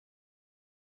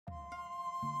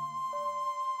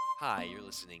Hi, you're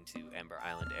listening to Ember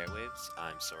Island Airwaves.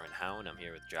 I'm Soren Howe, and I'm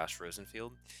here with Josh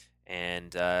Rosenfield.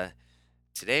 And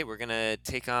today we're going to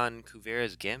take on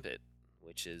Kuvera's Gambit,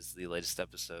 which is the latest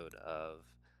episode of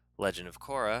Legend of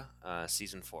Korra,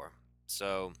 Season 4.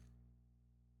 So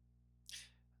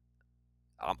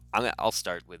I'll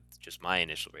start with just my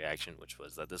initial reaction, which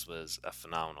was that this was a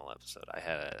phenomenal episode. I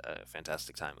had a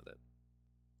fantastic time with it.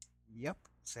 Yep,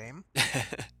 same.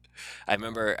 I Um,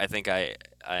 remember. I think I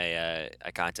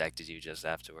contacted you just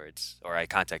afterwards, or I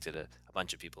contacted a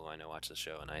bunch of people who I know watch the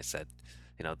show, and I said,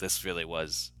 this really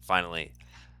was finally,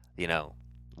 you know,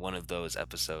 one of those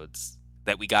episodes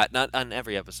that we got not on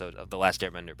every episode of The Last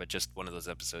Airbender, but just one of those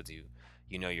episodes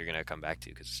you know you're gonna come back to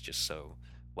because it's just so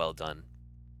well done.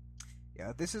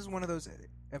 yeah, this is one of those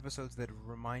episodes that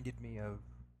reminded me of.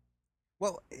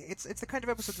 Well, it's the kind of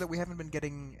episodes that we haven't been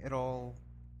getting at all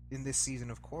in this season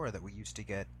of Korra that we used to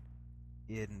get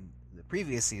in the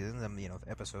previous seasons.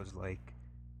 Episodes like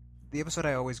the episode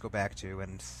I always go back to,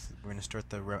 and we're gonna start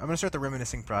I'm gonna start the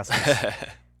reminiscing process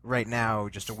right now,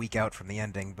 just a week out from the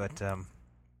ending. But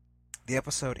the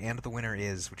episode "And the Winner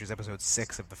Is," which is episode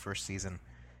 6 of the first season,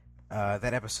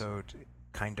 that episode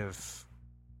kind of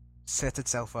sets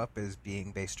itself up as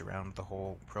being based around the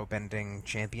whole pro bending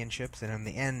championships, and in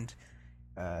the end,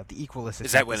 the Equalists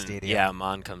Is that attack the when yeah stadium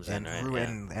Amon comes in, and right? Yeah.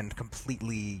 ruin and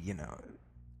completely,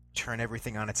 turn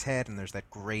everything on its head. And there's that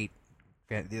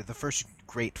the first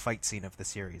great fight scene of the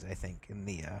series, I think, in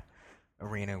the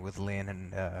arena with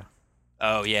Lin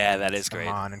Oh yeah, that and is great.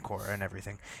 Amon and Korra and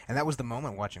everything. And that was the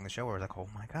moment watching the show where I was like, "Oh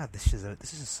my god, this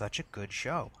is such a good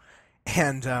show."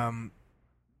 And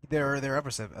there are other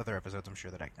episodes I'm sure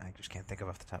that I just can't think of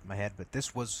off the top of my head, but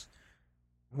this was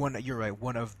one. You're right,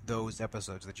 one of those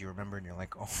episodes that you remember and you're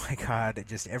like, oh my god,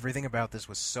 just everything about this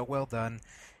was so well done.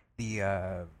 The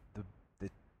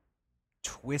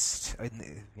twist,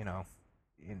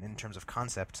 in terms of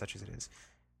concept, such as it is,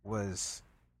 was.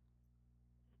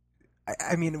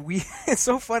 I mean, we. It's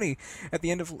so funny. At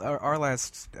the end of our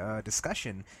last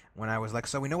discussion, when I was like,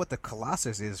 "So we know what the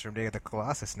Colossus is from Day of the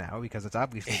Colossus now, because it's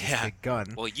obviously this Yeah. big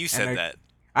gun." Well, you And said that.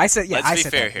 I said, yeah, Let's I be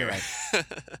said fair that. You're here.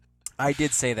 right. I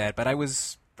did say that, but I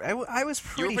was You were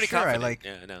pretty pretty sure. I confident. like.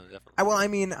 Yeah, no, definitely. Well, I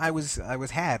mean, I was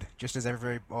had just as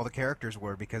all the characters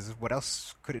were, because what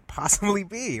else could it possibly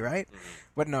be, right? Hmm.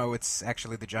 But no, it's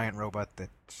actually the giant robot that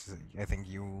I think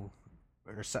you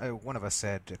or one of us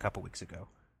said a couple weeks ago.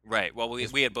 Right. Well, we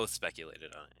Is we had both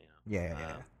speculated on it,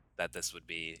 yeah. that this would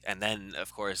be, and then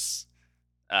of course,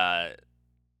 uh,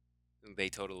 they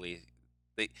totally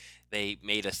they they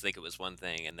made us think it was one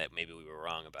thing, and that maybe we were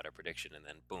wrong about our prediction, and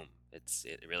then boom, it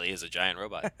really is a giant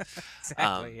robot. Exactly.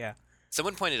 Um, Yeah.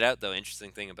 Someone pointed out, though,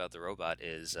 interesting thing about the robot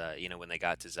is, when they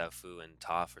got to Zaofu and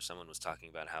Toph, or someone was talking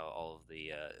about how all of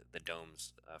the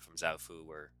domes from Zaofu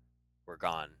were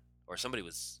gone, or somebody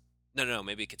was. No, no, no.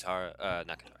 Maybe Katara,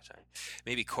 not Katara. Sorry,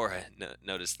 maybe Korra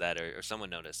noticed that, or someone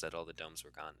noticed that all the domes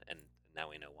were gone, and now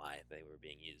we know why they were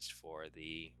being used for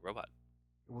the robot.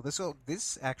 Well,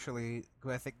 this actually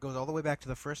I think goes all the way back to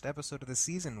the first episode of the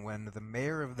season when the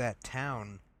mayor of that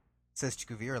town says to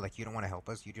Kuvira, like, you don't want to help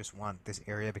us, you just want this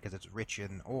area because it's rich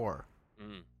in ore.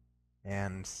 Mm.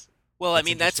 And Well, I that's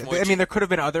mean that's interesting. more. I mean, there could have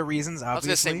been other reasons, I was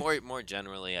gonna say obviously. more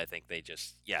generally. I think they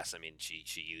just yes. I mean she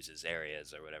uses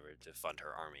areas or whatever to fund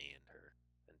her army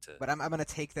and to But I'm going to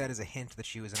take that as a hint that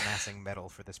she was amassing metal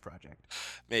for this project.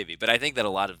 maybe. But I think that a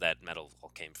lot of that metal all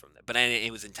came from that. But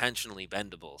it was intentionally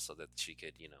bendable so that she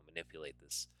could manipulate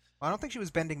this. Well, I don't think she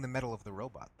was bending the metal of the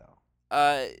robot, though.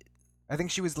 Uh, I think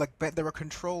she was like, there were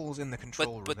controls in the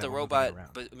control room but that the were moving it robot. around.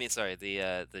 But I mean, sorry.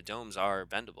 The domes are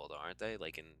bendable though, aren't they?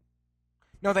 Like in.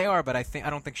 No, they are, but I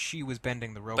don't think she was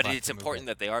bending the But robot it's to move important it.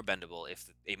 that they are bendable. If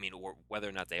I mean whether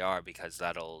or not they are, because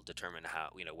that'll determine how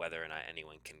whether or not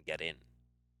anyone can get in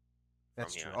from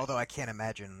That's here true. on in. Although I can't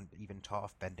imagine even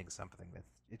Toph bending something that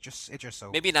it's just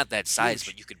so Maybe not that size,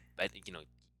 but huge. you could,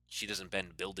 she doesn't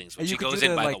bend buildings. When And she you could do goes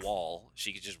in the by the like wall,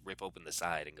 she could just rip open the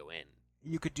side and go in.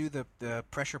 you could do the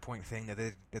pressure point thing that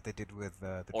they did with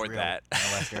the Or drill that. in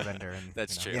the last Airbender, and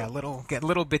That's yeah, true. get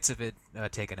little bits of it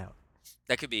taken out.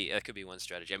 That could be one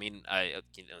strategy. I mean,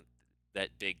 that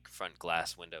big front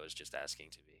glass window is just asking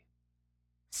to be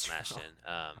It's smashed true.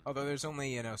 in. Although there's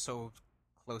only so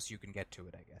close you can get to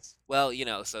it, I guess. Well,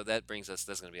 so that brings us.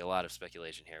 There's going to be a lot of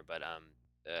speculation here, but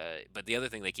the other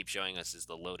thing they keep showing us is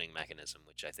the loading mechanism,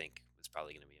 which I think is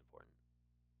probably going to be important.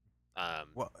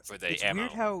 Well, For the it's weird ammo.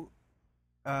 how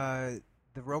uh,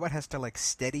 the robot has to like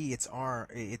steady its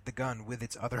the gun with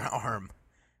its other arm,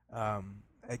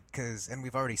 because and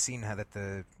we've already seen how that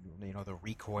the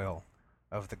recoil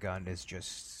of the gun is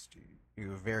just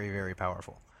very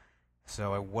powerful.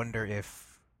 So I wonder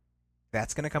if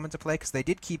that's going to come into play because they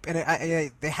did keep,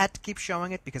 and they had to keep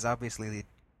showing it because obviously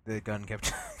the gun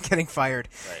kept getting fired.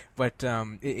 Right. But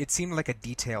it seemed like a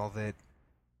detail that,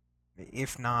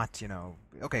 if not,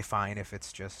 okay, fine. If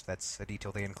it's just that's a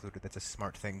detail they included, that's a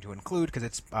smart thing to include because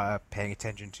it's paying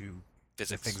attention to the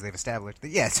things Physics. they've established.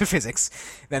 Yeah, to physics.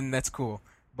 Then that's cool.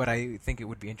 But I think it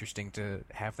would be interesting to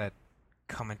have that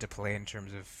come into play in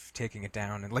terms of taking it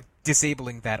down and like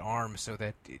disabling that arm so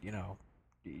that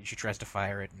she tries to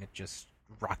fire it and it just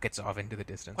rockets off into the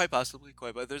distance. Quite possibly,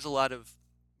 quite. But there are a lot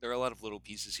of little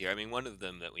pieces here. I mean, one of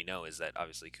them that we know is that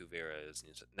obviously Kuvira is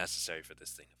necessary for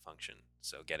this thing to function.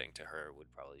 So getting to her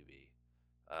would probably be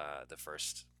the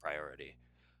first priority.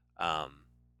 Um,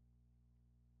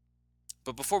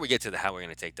 but before we get to the how we're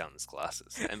going to take down this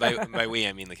Colossus, and by we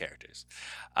I mean the characters,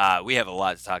 we have a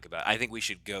lot to talk about. I think we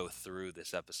should go through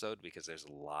this episode because there's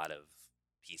a lot of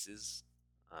pieces,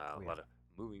 Oh a yeah. lot of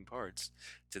moving parts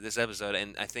to this episode,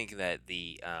 and I think that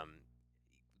the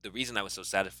reason I was so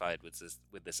satisfied with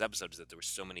this episode is that there were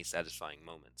so many satisfying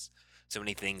moments, so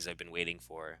many things I've been waiting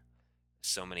for,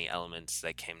 so many elements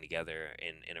that came together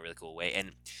in a really cool way.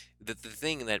 And the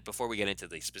thing that before we get into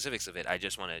the specifics of it, I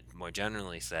just want to more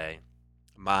generally say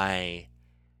my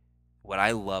what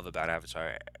I love about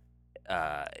Avatar,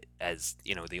 uh, as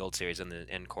you know, the old series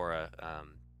and Korra,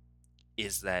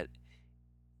 is that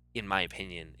in my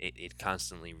opinion, it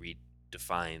constantly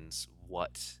redefines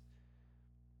what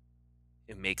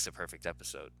it makes a perfect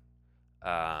episode.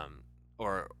 Um,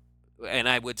 or and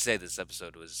I would say this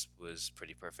episode was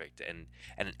pretty perfect. And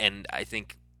I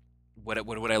think what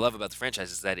I love about the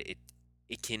franchise is that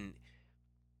it can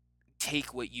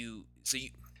take what you so you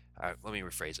let me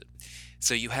rephrase it.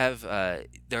 So you have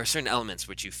there are certain elements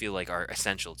which you feel like are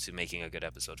essential to making a good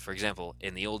episode. For example,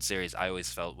 in the old series, I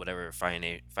always felt whatever Fire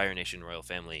Nation royal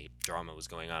family drama was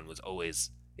going on was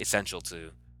always essential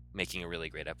to making a really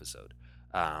great episode.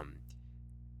 Um,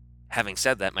 Having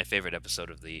said that, my favorite episode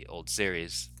of the old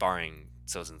series, barring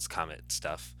Sozin's Comet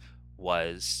stuff,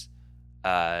 was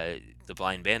uh, the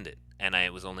Blind Bandit. And I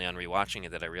was only on rewatching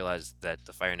it that I realized that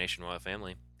the Fire Nation royal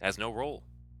family has no role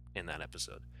in that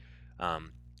episode.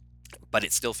 Um, but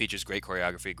it still features great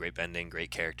choreography, great bending, great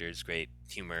characters, great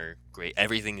humor, great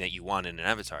everything that you want in an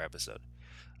Avatar episode.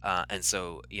 And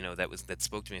so, that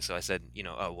spoke to me. So I said,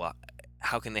 oh well,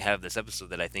 how can they have this episode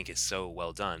that I think is so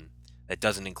well done that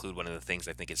doesn't include one of the things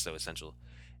I think is so essential?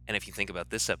 And if you think about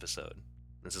this episode,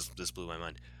 this blew my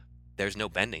mind. There's no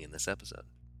bending in this episode.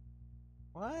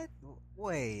 What?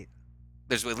 Wait.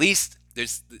 There's at least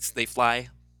there's they fly.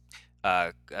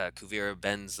 Kuvira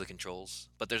bends the controls,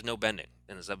 but there's no bending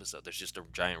in this episode. There's just a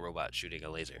giant robot shooting a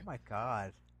Oh laser, my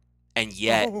god. and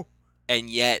yet, Oh. and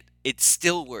yet, it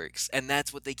still works. And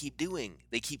that's what they keep doing.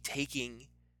 They keep taking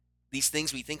these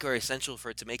things we think are essential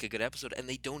for it to make a good episode, and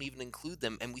they don't even include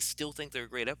them, and we still think they're a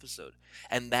great episode,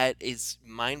 and that is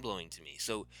mind blowing to me.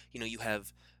 So you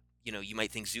have. You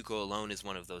might think Zuko alone is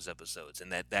one of those episodes,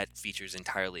 and that features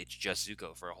entirely. It's just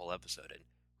Zuko for a whole episode, and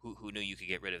who knew you could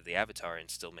get rid of the Avatar and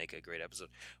still make a great episode?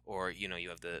 Or you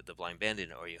have the Blind Bandit,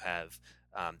 or you have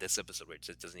this episode where it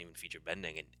just doesn't even feature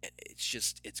bending, and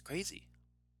it's crazy.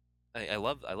 I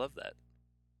love that.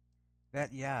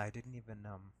 That, yeah, I didn't even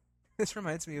this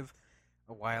reminds me of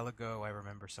a while ago I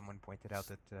remember someone pointed out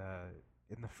that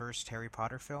in the first Harry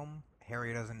Potter film,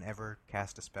 Harry doesn't ever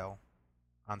cast a spell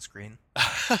on screen.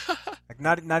 Like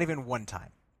not even one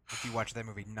time. If you watch that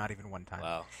movie, not even one time.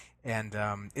 Wow. And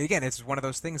again, it's one of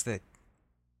those things that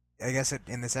I guess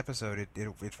in this episode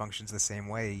it functions the same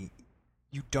way.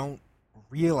 You don't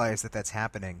realize that that's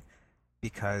happening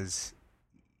because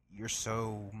you're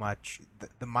so much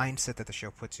the mindset that the show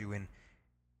puts you in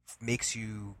makes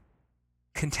you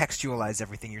contextualize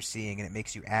everything you're seeing, and it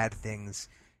makes you add things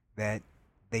that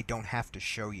they don't have to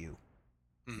show you.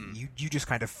 Hmm. You just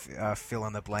kind of fill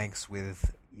in the blanks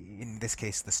with, in this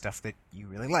case, the stuff that you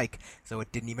really like. So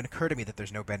it didn't even occur to me that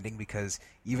there's no bending because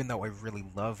even though I really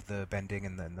love the bending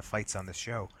and the fights on this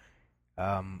show,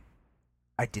 um,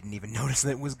 I didn't even notice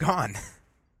that it was gone.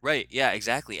 Right. Yeah.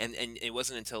 Exactly. And it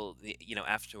wasn't until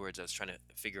afterwards I was trying to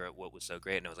figure out what was so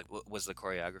great, and I was like, Was the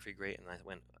choreography great?" And I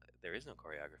went, "There is no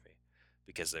choreography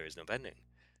because there is no bending.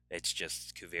 It's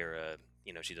just Kuvira.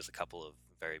 She does a couple of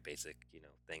very basic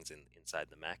things inside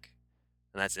the mech,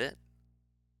 and that's it.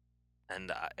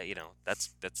 And that's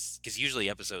because usually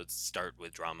episodes start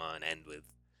with drama and end with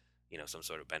some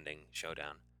sort of bending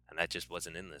showdown, and that just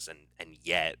wasn't in this, and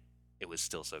yet it was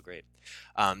still so great.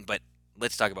 But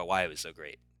let's talk about why it was so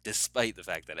great, despite the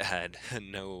fact that it had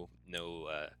no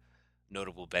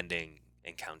notable bending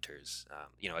encounters.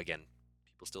 Again,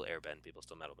 people still airbend, people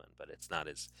still metal bend, but it's not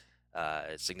as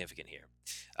significant here.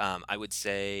 I would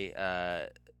say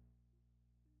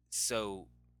So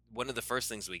one of the first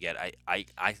things we get,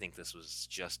 I think this was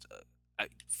just,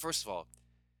 first of all,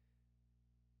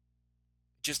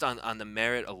 just on the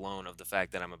merit alone of the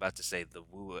fact that I'm about to say the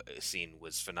Wu scene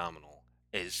was phenomenal,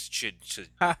 is should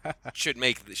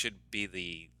be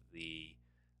the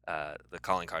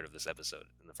calling card of this episode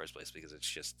in the first place, because it's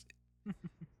just,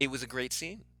 it was a great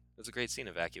scene. It was a great scene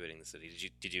evacuating the city.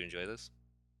 Did you enjoy this?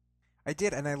 I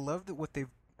did, and I love what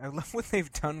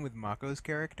they've done with Mako's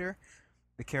character,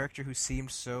 the character who seemed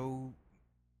so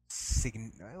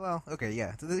well, okay,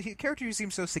 yeah, the character who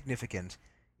seemed so significant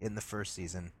in the first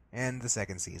season and the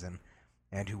second season,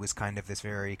 and who was kind of this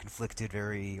very conflicted,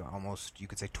 very almost you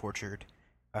could say tortured,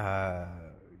 uh,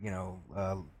 you know,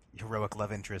 heroic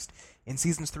love interest. In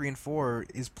seasons 3 and 4,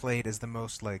 is played as the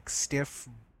most like stiff,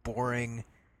 boring,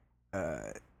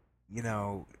 uh, you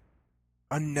know,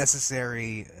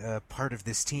 unnecessary part of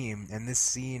this team, and this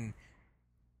scene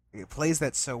it plays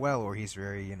that so well, where he's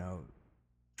very,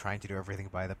 trying to do everything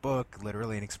by the book,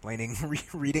 literally, and explaining,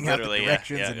 reading out the Literally, yeah,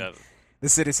 directions, yeah, and yeah. the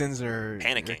citizens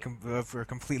Panicking. are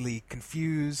completely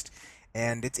confused,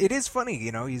 and it is funny,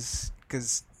 he's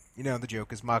because the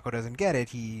joke is Mako doesn't get it.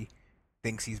 He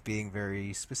thinks he's being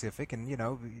very specific and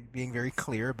being very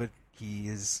clear, but he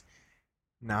is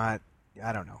not.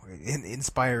 I don't know,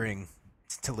 inspiring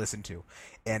to listen to,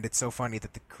 and it's so funny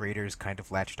that the creators kind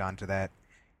of latched onto that.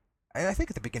 I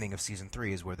think at the beginning of season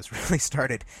 3 is where this really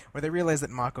started, where they realized that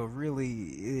Mako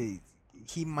really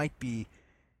he might be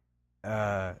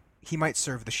he might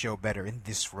serve the show better in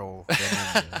this role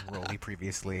than in the role he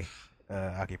previously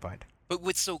occupied. But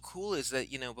what's so cool is that,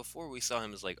 before we saw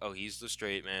him as like, oh, he's the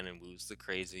straight man and Wu's the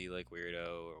crazy like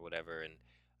weirdo or whatever, and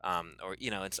or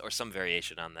or some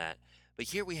variation on that. But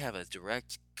here we have a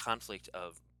direct conflict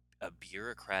of a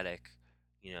bureaucratic,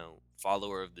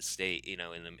 follower of the state,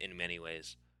 in many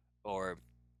ways, or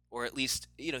at least,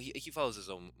 he follows his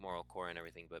own moral core and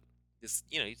everything, but this,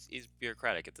 he's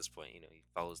bureaucratic at this point. He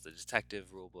follows the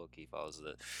detective rule book, he follows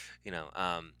the, you know,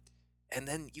 and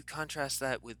then you contrast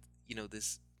that with,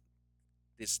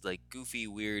 this like goofy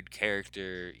weird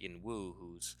character in Wu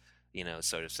who's,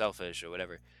 sort of selfish or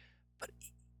whatever,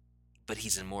 but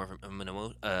he's in more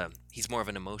of he's more of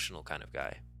an emotional kind of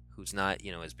guy who's not,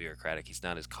 as bureaucratic. He's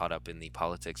not as caught up in the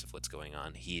politics of what's going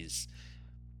on. He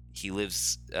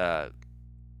lives, I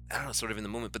don't know, sort of in the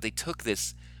moment. But they took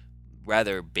this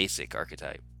rather basic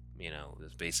archetype,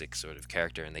 this basic sort of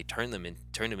character, and they turned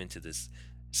him into this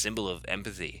symbol of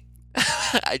empathy.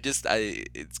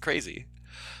 It's crazy.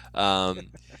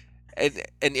 Um, and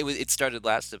it started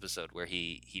last episode where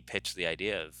he pitched the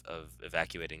idea of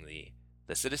evacuating the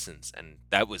citizens, and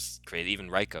that was crazy. Even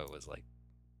Raiko was like,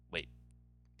 "Wait,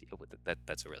 deal with it.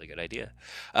 That's a really good idea."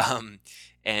 Um,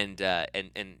 and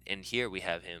here we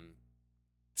have him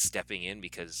stepping in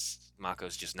because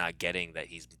Mako's just not getting that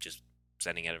he's just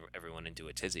sending everyone into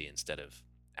a tizzy instead of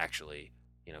actually,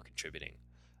 contributing.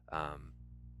 Um,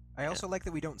 I yeah. also like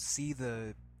that we don't see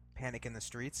the panic in the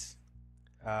streets.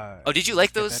 Oh, did you We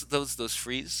like just get those that. those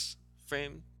freeze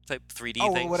frame type 3D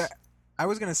Oh, well, things? I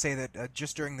was gonna say that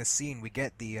just during the scene we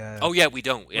get Oh yeah, we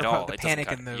don't at all. the It doesn't panic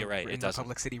cut. You're right. It in doesn't.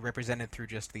 Republic City represented through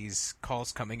just these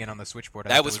calls coming in on the switchboard. I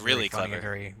That thought that was was very really funny and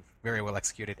clever. very well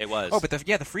executed. It Oh, was. but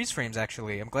the freeze frames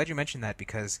actually. I'm glad you mentioned that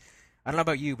because I don't know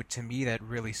about you, but to me that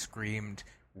really screamed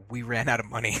we ran out of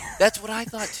money. That's what I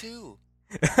thought too.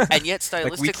 And yet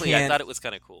Like we stylistically, I can't. thought it was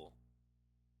kind of cool.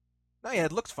 No, yeah,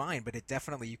 it looked fine, but it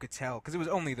definitely you could tell because it was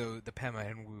only the Pema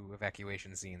and Wu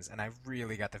evacuation scenes, and I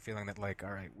really got the feeling that like,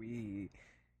 all right, we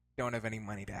don't have any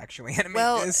money to actually animate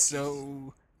Well, this,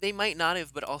 so they might not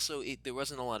have, but also there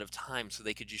wasn't a lot of time, so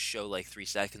they could just show like 3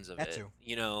 seconds of that it, too.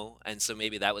 and so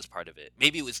maybe that was part of it.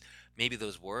 Maybe it's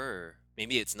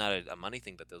not a money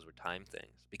thing, but those were time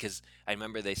things. Because I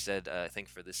remember they said, I think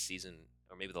for this season,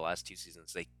 or maybe the last 2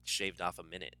 seasons, they shaved off a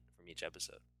minute from each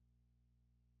episode.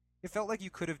 It felt like you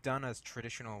could have done a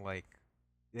traditional like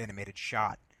animated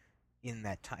shot in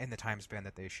the time span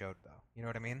that they showed, though. You know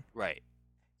what I mean? Right.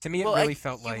 To me, it Well, really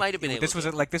felt you might like have been able this was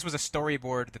to. this was a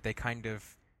storyboard that they kind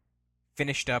of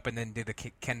finished up and then did the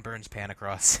Ken Burns pan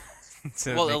across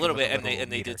to Well, a make it little look a bit, and little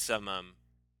they did neater. some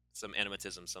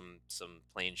animatism, some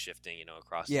plane shifting,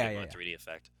 across to Yeah, give yeah, them a yeah. 3D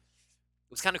effect.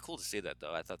 It was kind of cool to see that,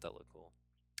 though. I thought that looked cool.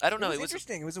 I don't It know. was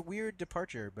interesting. It was a weird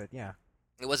departure, but yeah.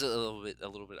 It was a little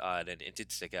bit odd, and it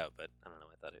did stick out. But I don't know.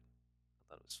 I thought it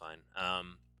was fine.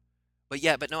 But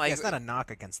yeah, but no, I Yeah, it's not agree. a knock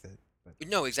against it, but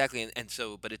No, exactly, and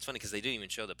so, but it's funny because they didn't even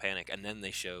show the panic, and then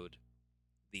they showed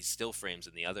these still frames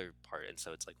in the other part, and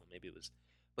so it's like, well, maybe it was.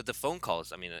 But the phone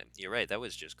calls, I mean, you're right. That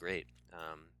was just great.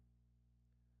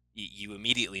 You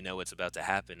immediately know what's about to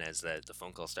happen as the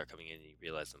phone calls start coming in, and you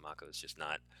realize that Mako is just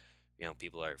not.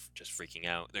 people are just freaking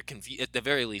out. They're confused, at the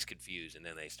very least confused, and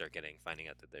then they start finding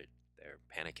out that they're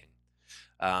panicking.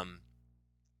 Um,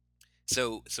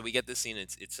 so we get this scene.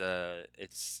 It's a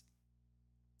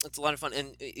lot of fun,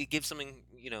 and it gives something.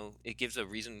 It gives a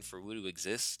reason for Wu to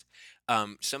exist.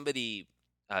 Somebody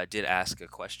did ask a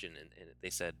question, and they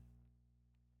said,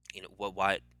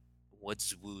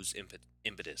 what's Wu's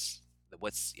impetus?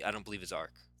 What's I don't believe his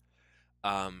arc.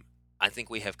 Um, I think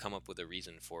we have come up with a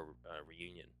reason for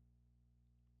reunion.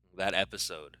 That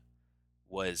episode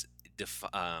was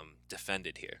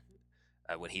defended here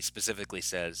when he specifically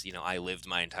says, I lived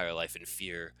my entire life in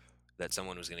fear that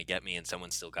someone was going to get me, and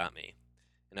someone still got me.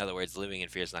 In other words, living in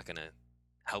fear is not going to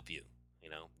help you.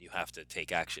 You have to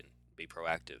take action, be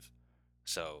proactive.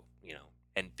 So,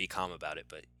 and be calm about it,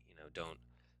 but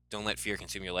don't let fear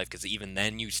consume your life, because even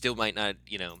then you still might not.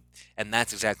 And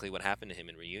that's exactly what happened to him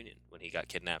in Reunion when he got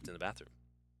kidnapped in the bathroom.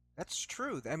 That's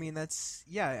true. I mean, that's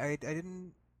yeah. I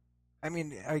didn't. I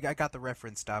mean, I got the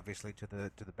reference obviously to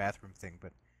the bathroom thing,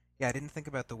 but yeah, I didn't think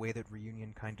about the way that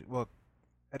Reunion kind of. Well,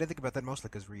 I didn't think about that mostly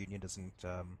because Reunion doesn't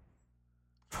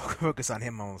focus on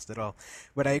him almost at all.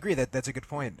 But I agree that that's a good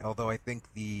point. Although I think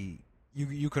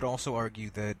you could also argue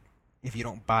that if you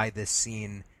don't buy this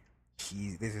scene,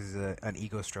 this is an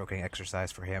ego stroking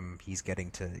exercise for him. He's getting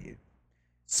to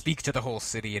speak to the whole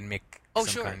city and make Oh,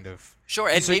 some sure, kind of. sure,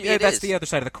 and So maybe yeah, it that's is. the other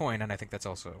side of the coin, and I think that's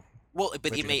also Well,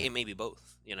 but it legitimate. may be both.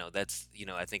 That's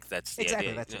I think that's the Exactly,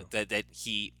 idea. that too. That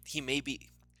he may be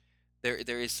there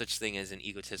is such thing as an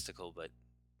egotistical but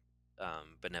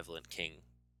benevolent king.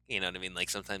 You know what I mean? Like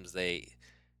sometimes they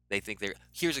think they're.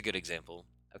 Here's a good example.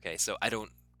 Okay, so I don't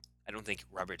think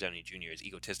Robert Downey Jr. is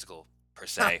egotistical per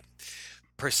se.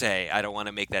 Per se, I don't want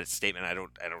to make that statement. I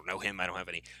don't know him. I don't have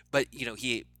any. But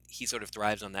he sort of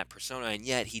thrives on that persona, and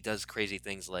yet he does crazy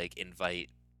things like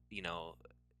you know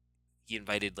he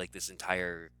invited like this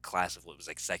entire class of what was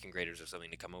like second graders or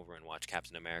something to come over and watch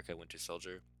Captain America: Winter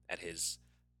Soldier at his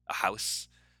house.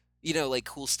 Like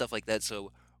cool stuff like that.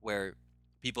 So where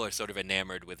people are sort of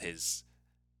enamored with his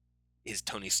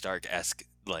Tony Stark esque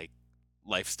like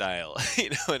lifestyle.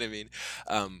 You know what I mean?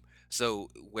 So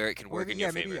where it can Well, work in your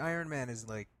yeah, maybe favor. Iron Man is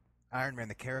like Iron Man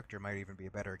the character might even be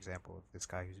a better example of this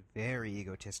guy who's very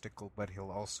egotistical, but he'll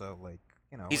also like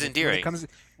He's when it endearing. comes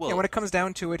Well, when it comes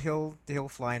down to it, he'll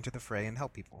fly into the fray and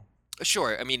help people.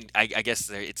 sure. I mean, I guess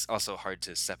it's also hard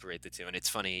to separate the two, and it's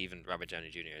funny. Even Robert Downey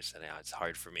Jr. said, "Yeah, it's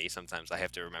hard for me sometimes. I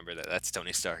have to remember that that's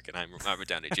Tony Stark and I'm Robert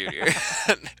Downey Jr.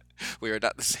 And we are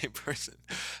not the same person."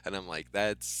 And I'm like,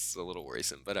 that's a little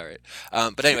worrisome, but all right.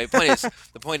 But anyway,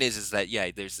 the point is that yeah,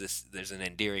 there's an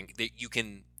endearing that you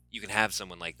can have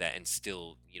someone like that and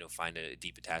still find a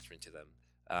deep attachment to them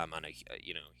on a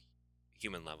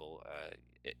human level,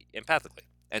 empathically,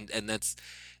 and that's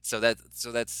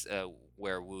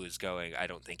where Wu is going. I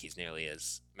don't think he's nearly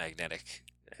as magnetic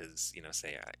as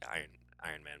say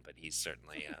Iron Man, but he's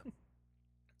certainly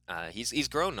he's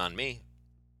grown on me.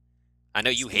 I know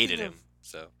you hated Speaking of, him,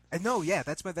 so no, yeah,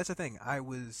 that's the thing. I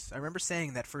remember saying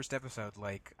in that first episode,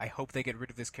 like, I hope they get rid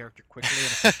of this character quickly,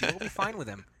 and if they do, I'll be fine with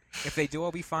him. If they do,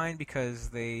 I'll be fine because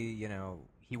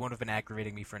he won't have been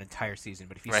aggravating me for an entire season.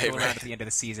 But if he's right, still around right. at the end of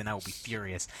the season, I will be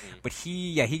furious. Mm, But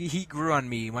he grew on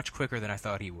me much quicker than I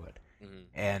thought he would, mhm.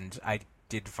 and I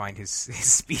did find his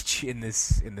speech in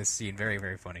this scene very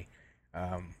very funny.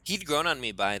 He'd grown on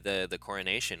me by the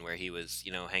coronation where he was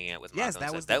hanging out with Yes, Mako and that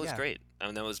stuff. was the That was yeah. great. I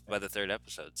mean, that was by the third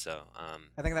episode. So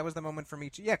I think that was the moment for me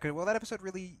too. Yeah, well, that episode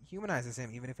really humanizes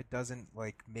him, even if it doesn't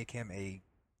like make him a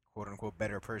quote unquote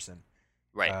better person,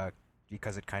 right. uh,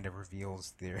 because it kind of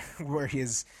reveals where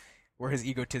his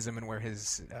egotism and where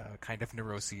his kind of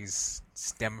neuroses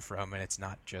stem from, and it's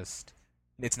not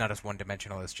as one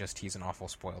dimensional as just he's an awful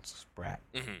spoiled brat.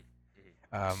 Hmm.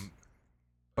 Hmm. Um,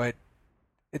 but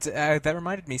it's that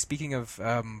reminded me. Speaking of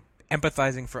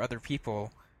empathizing for other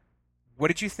people, what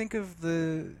did you think of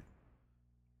the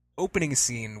opening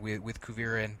scene with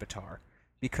Kuvira and Batar?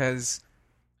 Because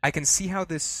I can see how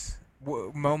this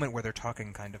moment where they're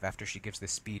talking kind of after she gives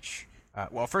this speech.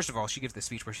 Well, first of all, she gives this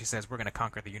speech where she says, "We're going to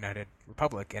conquer the United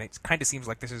Republic," and it kind of seems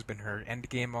like this has been her end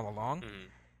game all along, Hmm.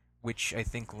 which I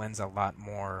think lends a lot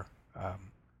more.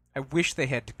 I wish they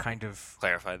had kind of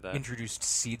Clarified that. introduced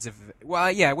seeds of.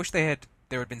 Well, yeah, I wish there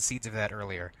had been seeds of that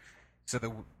earlier, so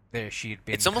that she had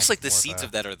It's been almost kind like of the more of seeds a.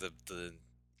 of that are the.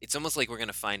 It's almost like we're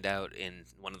gonna find out in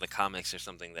one of the comics or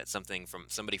something that something from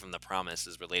somebody from the Promise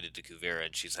is related to Kuvira,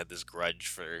 and she's had this grudge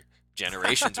for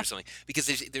generations or something, because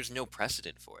there's no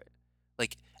precedent for it.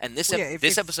 Like, and Well, yeah,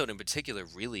 this if episode in particular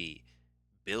really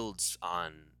builds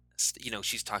on.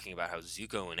 She's talking about how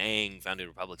Zuko and Aang founded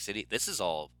Republic City. This is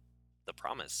all the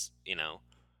Promise.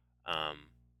 Um,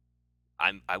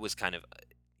 I was kind of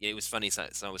it was funny. So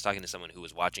I was talking to someone who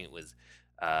was watching it with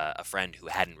a friend who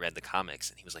hadn't read the comics,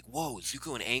 and he was like, "Whoa,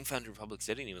 Zuko and Aang found Republic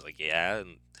City," and he was like, "Yeah,"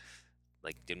 and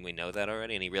like, didn't we know that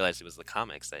already? And he realized it was the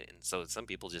comics that, and so some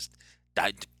people just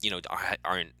died,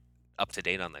 aren't up to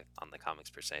date on the comics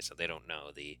per se, so they don't know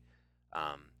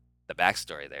um, the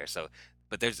backstory there. So,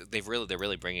 but they're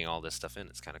really bringing all this stuff in.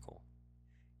 It's kind of cool.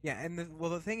 Yeah, and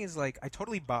the thing is, like, I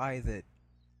totally buy that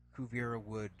Kuvira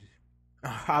would.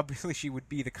 Obviously, she would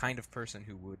be the kind of person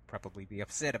who would probably be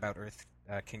upset about Earth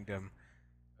Kingdom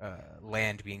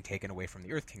land being taken away from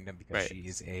the Earth Kingdom because Right. she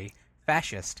is a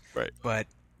fascist. Right. But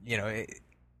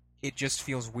it just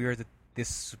feels weird that this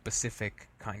specific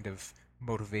kind of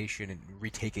motivation in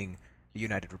retaking the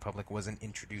United Republic wasn't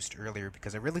introduced earlier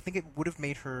because I really think it would have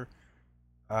made her,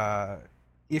 uh,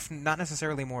 if not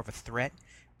necessarily more of a threat,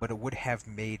 but it would have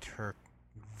made her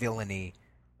villainy.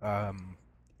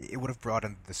 It would have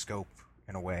broadened the scope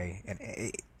in a way, and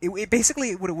it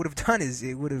basically what it would have done is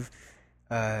it would have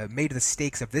made the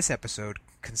stakes of this episode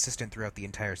consistent throughout the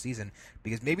entire season.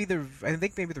 Because I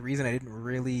think maybe the reason I didn't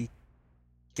really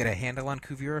get a handle on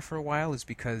Kuvira for a while is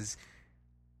because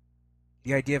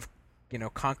the idea of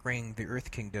conquering the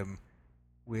Earth Kingdom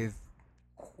with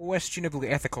questionably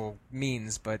ethical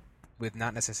means, but with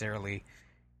not necessarily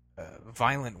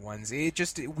violent ones. We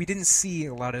didn't see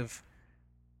a lot of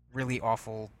really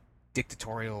awful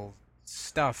dictatorial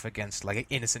stuff against like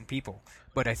innocent people.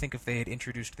 But I think if they had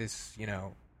introduced this,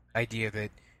 idea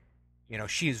that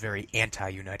she is very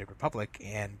anti-United Republic,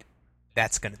 and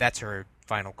that's her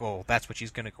final goal. That's what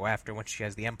she's gonna go after once she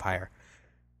has the Empire.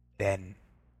 Then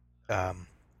um,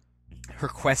 her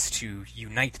quest to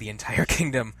unite the entire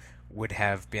kingdom would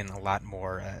have been a lot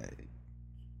more.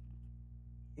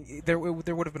 There would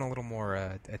have been a little more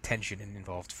attention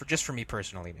involved for me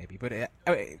personally, maybe. But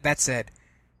that said,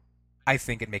 I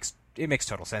think it makes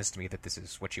total sense to me that this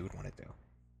is what she would want to do.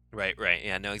 Right. Right.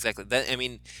 Yeah. No. Exactly. That. I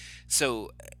mean,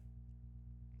 so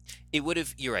it would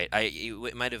have. You're right.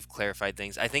 It might have clarified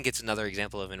things. I think it's another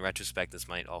example of, in retrospect, this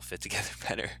might all fit together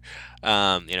better.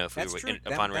 If we That's were true.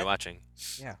 upon That rewatching.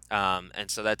 yeah. And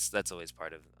so that's always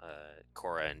part of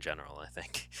Korra in general. I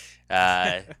think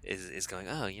is going.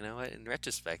 Oh, you know what? In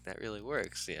retrospect, that really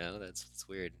works. That's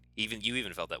weird. Even you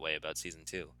even felt that way about season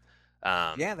two.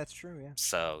 Um, Yeah, that's true. Yeah.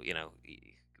 so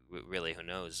really, who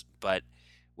knows? But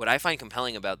what I find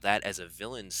compelling about that as a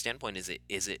villain standpoint is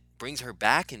it brings her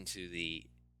back into the.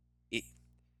 It,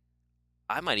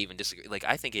 I might even disagree. Like,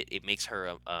 I think it makes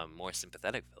her a more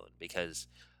sympathetic villain because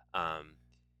um,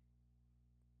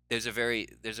 there's a very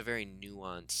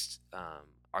nuanced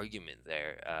argument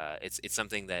there. It's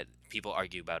something that people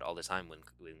argue about all the time when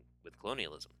with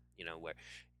colonialism. Where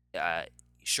uh,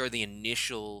 sure,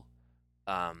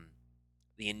 um,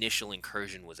 the initial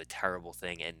incursion was a terrible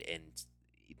thing, and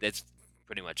that's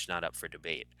pretty much not up for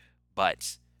debate.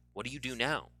 But what do you do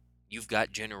now? You've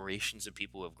got generations of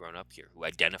people who have grown up here who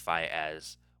identify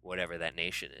as whatever that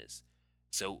nation is.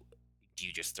 So do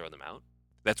you just throw them out?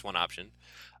 That's one option.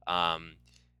 Um,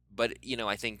 but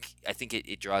I think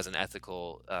it draws an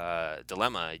ethical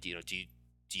dilemma. Do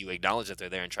you acknowledge that they're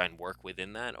there and try and work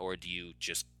within that, or do you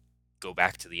just go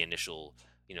back to the initial,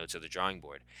 to the drawing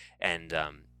board? And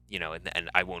and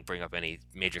I won't bring up any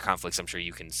major conflicts. I'm sure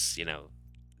you can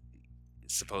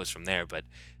suppose from there, but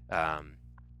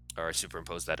or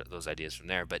superimpose those ideas from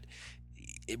there. But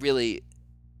it really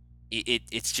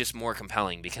it's just more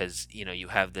compelling because you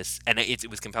have this, and it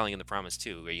was compelling in The Promise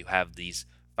too, where you have these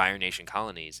Fire Nation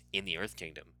colonies in the Earth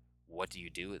Kingdom. What do you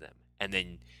do with them? And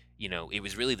then it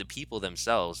was really the people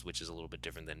themselves, which is a little bit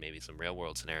different than maybe some real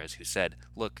world scenarios, who said,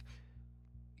 "Look,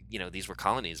 these were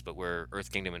colonies, but we're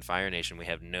Earth Kingdom and Fire Nation. We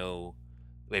have no,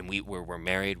 and we're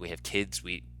married. We have kids.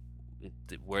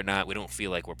 We're not. We don't feel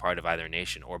like we're part of either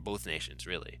nation or both nations,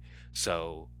 really.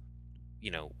 So,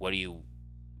 what do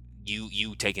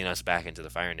you taking us back into the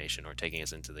Fire Nation or taking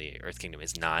us into the Earth Kingdom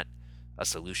is not a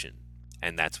solution,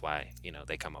 and that's why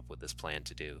they come up with this plan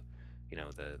to do,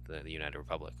 the United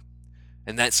Republic,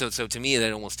 and that so to me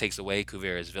that almost takes away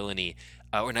Kuvera's villainy,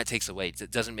 or not takes away. It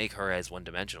doesn't make her as one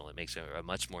dimensional. It makes her a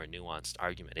much more nuanced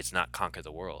argument. It's not conquer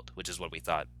the world, which is what we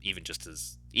thought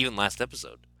even last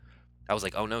episode. I was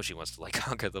like, oh no, she wants to like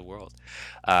conquer the world,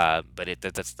 but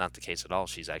that's not the case at all.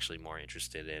 She's actually more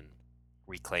interested in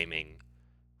reclaiming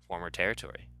former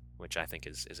territory, which I think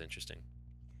is interesting.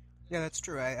 Yeah, that's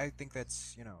true. I think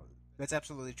that's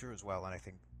absolutely true as well, and I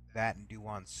think that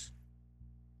nuance.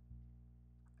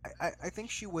 I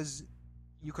think she was.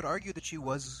 You could argue that she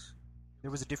was. There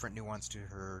was a different nuance to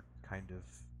her kind of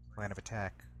plan of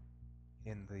attack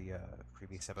in the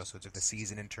previous episodes of the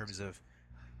season in terms of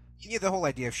the whole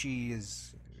idea of she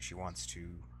wants to.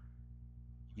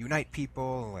 unite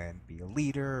people and be a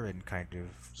leader and kind of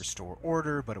restore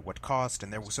order, but at what cost?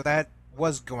 And so that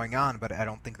was going on, but I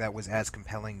don't think that was as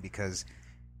compelling because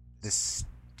this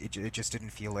it just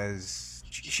didn't feel as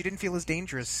she didn't feel as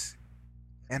dangerous.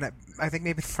 And I think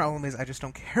maybe the problem is I just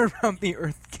don't care about the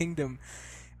Earth Kingdom,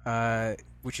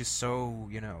 which is so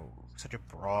such a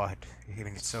broad. I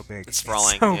mean, it's so big. It's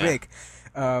sprawling. It's so Yeah. big.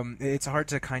 It's hard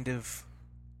to kind of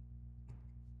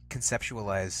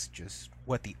conceptualize just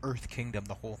what the Earth Kingdom,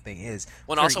 the whole thing is.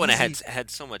 Well, and Very also when it easy. had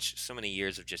so many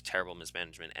years of just terrible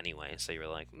mismanagement anyway, so you're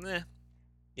like, meh,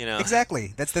 you know.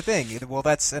 Exactly. That's the thing. Well,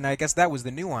 and I guess that was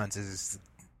the nuances.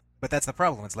 But that's the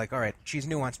problem. It's like, all right, she's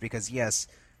nuanced because yes,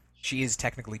 she is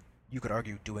technically, you could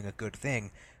argue, doing a good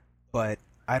thing, but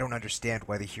I don't understand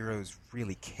why the heroes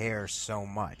really care so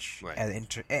much, Right.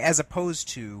 as opposed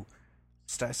to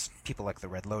people like the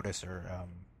Red Lotus or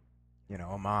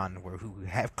Amon, who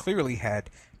have clearly had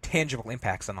tangible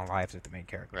impacts on the lives of the main Right.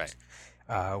 characters.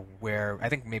 Where I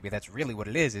think maybe that's really what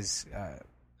it is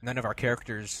none of our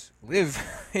characters live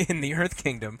in the Earth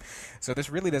Kingdom, so this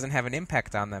really doesn't have an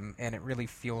impact on them, and it really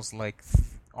feels like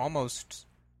almost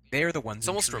they're the ones It's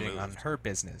almost intruding on removed. her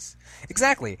business.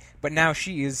 Exactly. But now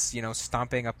she is,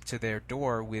 stomping up to their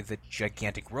door with a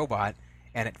gigantic robot,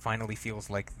 and it finally feels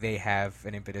like they have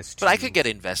an impetus But I to could get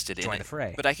invested in join it. the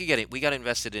fray. But I could get it. We got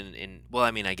invested in. Well,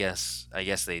 I mean, I guess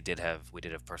we did have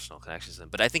personal connections in.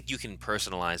 But I think you can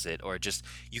personalize it, or just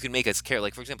you can make us care.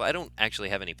 Like for example, I don't actually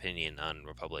have any opinion on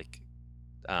Republic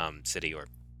City or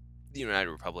the United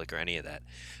Republic or any of that.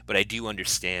 But I do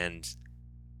understand,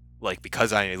 like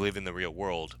because I live in the real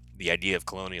world, the idea of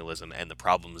colonialism and the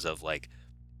problems of like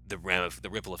the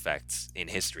ripple effects in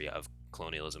history of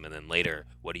colonialism, and then later,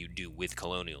 what do you do with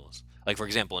colonials? Like for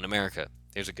example, in America,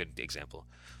 here's a good example.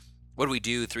 What do we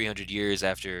do 300 years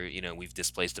after we've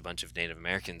displaced a bunch of Native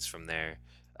Americans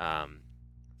um,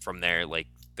 from their like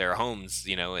their homes,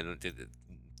 and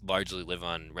largely live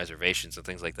on reservations and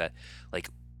things like that. Like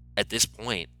at this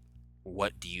point,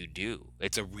 what do you do?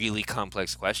 It's a really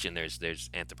complex question. There's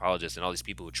anthropologists and all these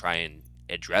people who try and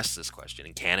address this question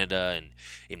in Canada and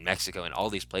in Mexico and all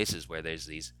these places where there's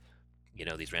these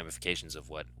ramifications of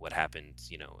what happened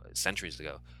centuries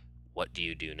ago. What do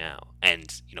you do now?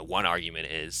 And one argument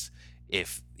is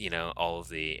if all of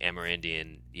the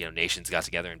Amerindian nations got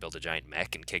together and built a giant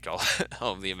mech and kicked all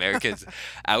all of the Americans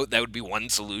out, that would be one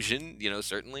solution.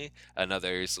 Certainly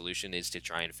another solution is to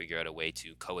try and figure out a way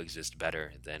to coexist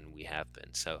better than we have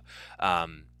been. So,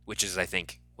 which is I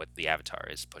think what the Avatar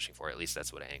is pushing for. At least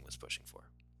that's what Aang was pushing for,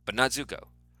 but not Zuko,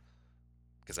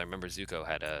 because I remember Zuko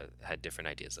had different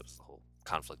ideas. That was the whole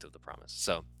conflict of the promise.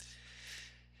 So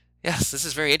yes, this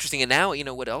is very interesting. And now,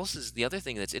 what else is the other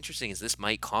thing that's interesting is this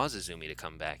might cause Azumi to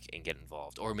come back and get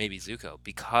involved, or maybe Zuko,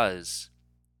 because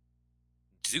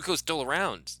Zuko's still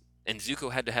around, and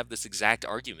Zuko had to have this exact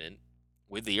argument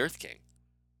with the Earth King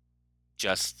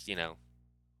just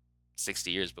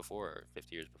 60 years before or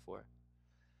 50 years before.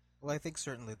 Well, I think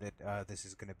certainly that this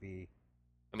is going to be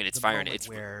I mean, it's the firing. moment It's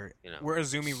where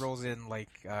Azumi rolls in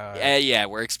yeah, yeah,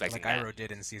 we're expecting like that. Iroh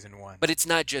did in season one. But it's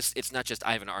not just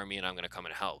I have an army and I'm going to come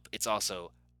and help. It's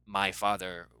also my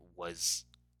father was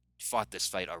fought this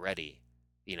fight already,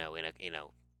 in a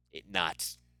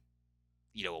not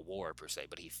a war per se,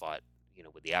 but he fought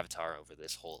with the Avatar over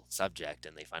this whole subject,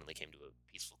 and they finally came to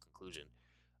a peaceful conclusion.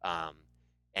 Um,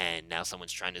 and now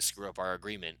someone's trying to screw up our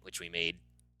agreement, which we made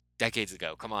decades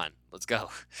ago. Come on, let's go,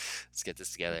 let's get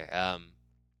this together.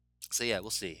 So yeah, we'll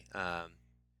see.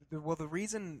 Well, the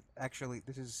reason actually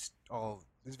this is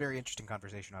very interesting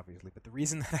conversation, obviously, but the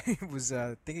reason that I was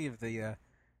thinking of the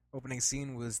opening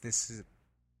scene was this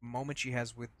moment she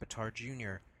has with Batar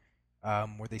Jr.,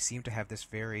 where they seem to have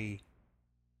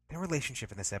their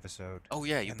relationship in this episode. Oh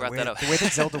yeah, you And brought that up. the way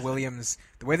that Zelda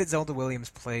Williams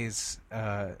plays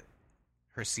her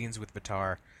scenes with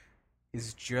Batar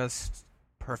is just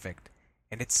perfect,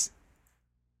 and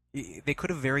they could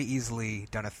have very easily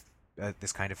done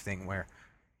this kind of thing where,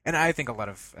 and I think a lot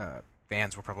of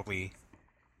fans were probably,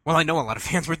 well, I know a lot of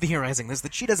fans were theorizing this,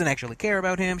 that she doesn't actually care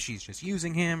about him, she's just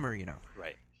using him, or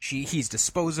Right. he's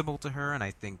disposable to her, and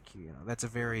I think that's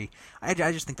I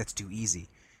just think that's too easy,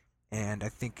 and I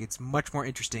think it's much more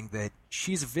interesting that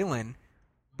she's a villain,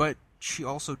 but she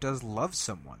also does love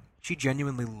someone. She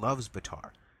genuinely loves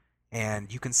Batar,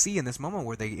 and you can see in this moment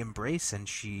where they embrace, and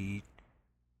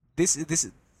this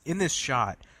in this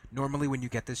shot. Normally, when you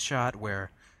get this shot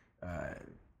where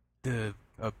the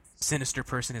a sinister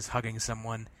person is hugging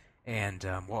someone, And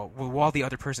while the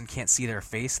other person can't see their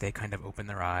face, they kind of open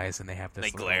their eyes and they have They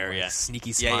this little glare, like yeah.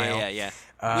 sneaky Yeah, yeah, smile. yeah, yeah.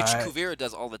 Which Uh, Kuvira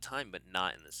does all the time, but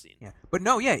not in the scene. yeah, but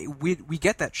no, yeah, we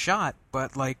get that shot,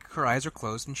 but like her eyes are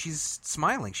closed and she's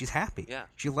smiling, she's happy, Yeah.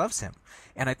 she loves him,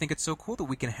 and I think it's so cool that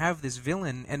we can have this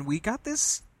villain, and we got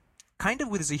this kind of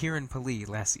with Zahir and Pali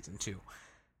last season too.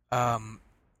 Um,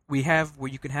 we have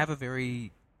where you can have a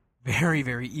very, very,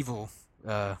 very evil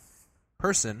uh,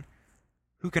 person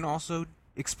who can also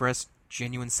express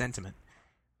genuine sentiment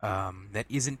that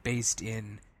isn't based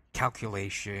in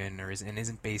calculation and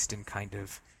isn't based in kind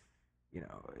of you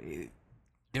know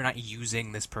they're not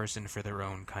using this person for their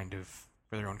own kind of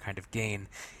gain.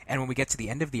 And when we get to the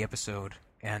end of the episode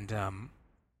and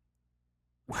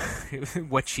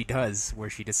what she does, where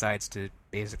she decides to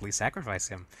basically sacrifice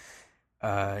him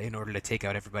in order to take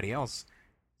out everybody else,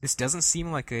 this doesn't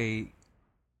seem like a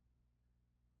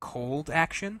cold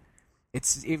action.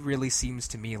 It really seems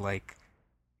to me like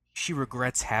she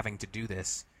regrets having to do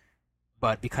this,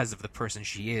 but because of the person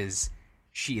she is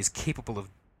capable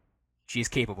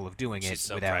of doing it She's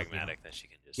so without pragmatic that she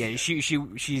can just. yeah,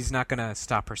 she's not gonna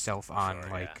stop herself on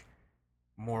Sure, like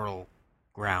yeah. moral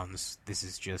grounds. This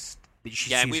is just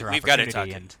she Yeah, and sees her we've got to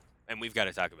opportunity talk, and we've got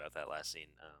to talk about that last scene.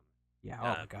 yeah,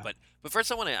 oh my god. But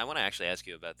first, I want to actually ask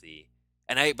you about the.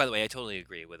 And by the way, I totally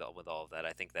agree with all of that.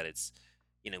 I think that it's,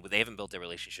 they haven't built their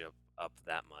relationship up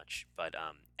that much. But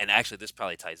and actually, this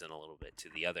probably ties in a little bit to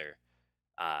the other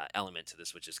element to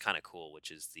this, which is kind of cool,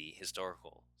 which is the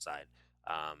historical side.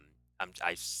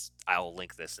 I'll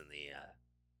link this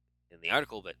in the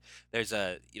article, but there's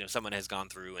someone has gone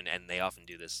through and they often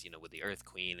do this, with the Earth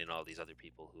Queen and all these other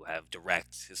people who have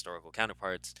direct historical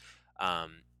counterparts.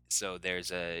 So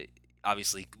there's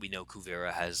obviously we know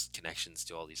Kuvira has connections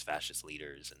to all these fascist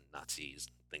leaders and Nazis,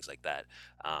 things like that.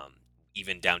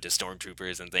 Even down to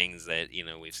stormtroopers and things that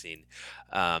we've seen.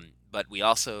 But we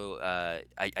also,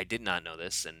 I did not know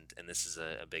this, and this is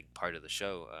a big part of the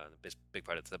show, big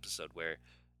part of this episode, where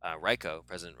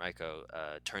President Raiko,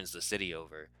 turns the city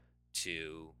over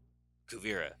to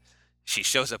Kuvira. She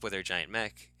shows up with her giant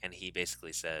mech, and he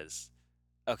basically says,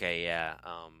 "Okay, yeah,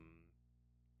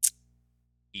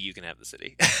 you can have the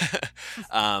city,"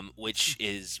 which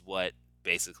is what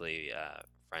basically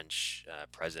French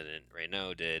President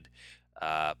Reynaud did,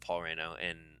 Paul Reynaud,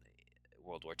 in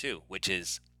World War II, which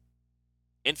is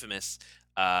infamous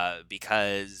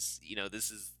because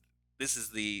this is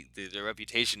the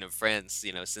reputation of France.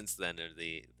 Since then, or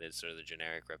the sort of the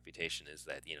generic reputation is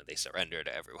that they surrender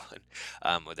to everyone,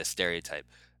 or the stereotype.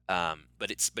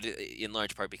 But in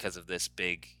large part because of this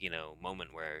big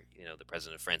moment where the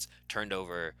president of France turned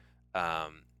over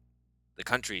the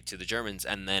country to the Germans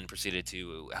and then proceeded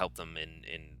to help them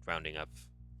in rounding up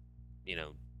you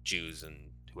know Jews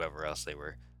and whoever else they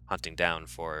were hunting down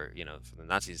for the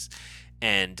Nazis.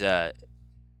 And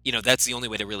that's the only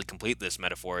way to really complete this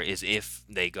metaphor is if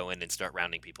they go in and start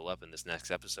rounding people up in this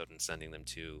next episode and sending them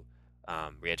to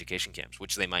re-education camps,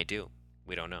 which they might do.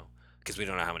 We don't know because we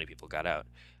don't know how many people got out.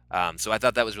 So I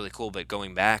thought that was really cool. But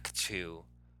going back to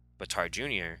Batar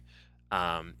Jr.,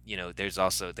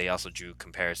 they also drew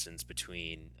comparisons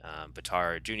between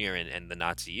Batar Jr. and the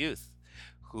Nazi youth,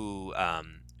 who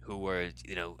were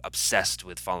obsessed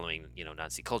with following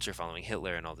Nazi culture, following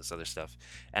Hitler, and all this other stuff.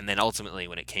 And then ultimately,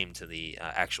 when it came to the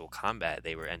actual combat,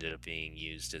 they were ended up being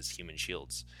used as human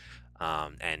shields,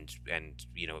 and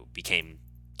became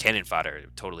cannon fodder,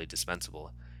 totally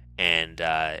dispensable. And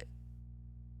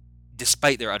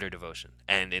despite their utter devotion,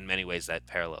 and in many ways that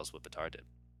parallels what Batar did.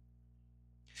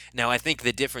 Now, I think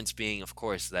the difference being, of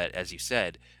course, that as you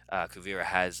said, Kuvira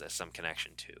has some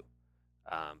connection to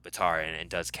Batar and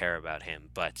does care about him,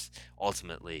 but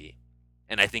ultimately,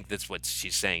 and I think that's what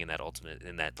she's saying in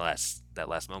that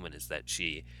last moment, is that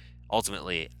she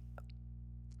ultimately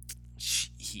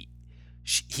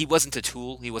he wasn't a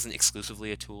tool. He wasn't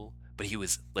exclusively a tool, but he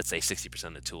was, let's say,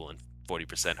 60% a tool and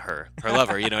 40% her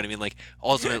lover. You know what I mean? Like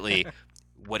ultimately,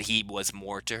 what he was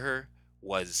more to her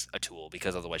was a tool,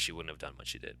 because otherwise she wouldn't have done what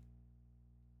she did.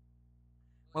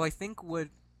 Well, I think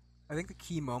the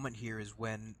key moment here is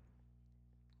when,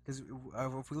 because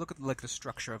if we look at like the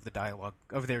structure of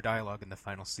their dialogue in the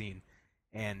final scene,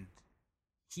 and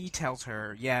he tells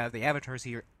her, "Yeah, the Avatar's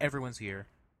here, everyone's here."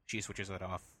 She switches it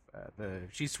off.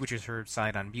 She switches her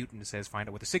side on mute and says, "Find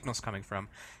out where the signal's coming from."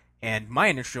 And my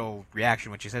initial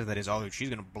reaction when she says that is, "Oh, she's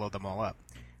gonna blow them all up."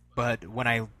 But when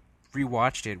I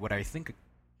rewatched it, what I think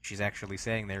she's actually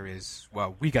saying there is,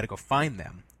 "Well, we got to go find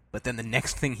them." But then the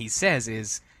next thing he says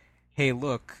is, "Hey,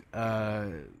 look,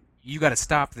 you got to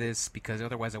stop this because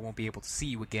otherwise I won't be able to see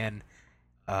you again.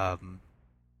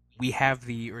 we have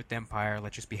the Earth Empire.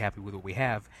 Let's just be happy with what we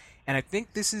have. And I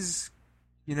think this is,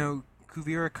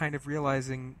 Kuvira kind of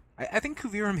realizing. I think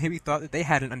Kuvira maybe thought that they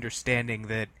had an understanding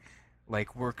that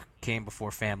like work came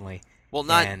before family, Well,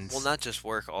 not and well, not just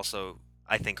work. Also,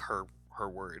 I think her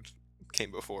word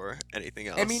came before anything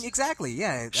I mean else. exactly,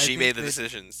 yeah. I She think made the that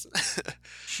decisions.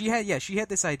 she had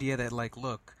this idea that like,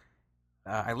 look,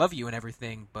 I love you and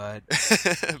everything, but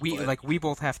But we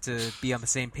both have to be on the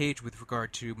same page with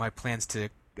regard to my plans to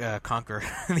conquer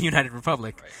the United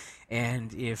Republic, right,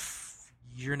 and if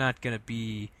you're not gonna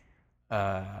be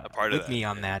a part of with that. me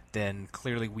on Yeah. that, then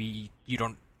clearly we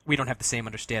don't have the same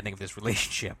understanding of this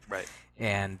relationship. Right.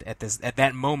 And at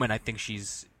that moment, I think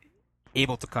she's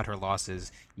able to cut her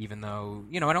losses, even though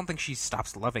I don't think she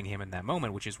stops loving him in that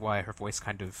moment, which is why her voice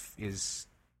kind of is,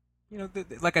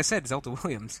 like I said, Zelda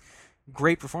Williams,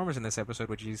 great performance in this episode,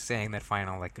 which is saying that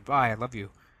final like goodbye, I love you.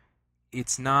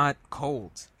 It's not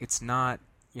cold. It's not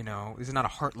this is not a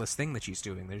heartless thing that she's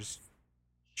doing. There's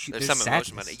There's some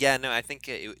emotion behind sadness. it. Yeah, no, I think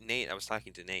Nate. I was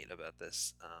talking to Nate about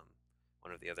this,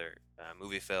 one of the other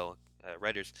movie Phil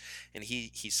writers, and he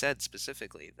said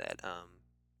specifically that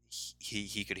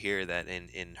he could hear that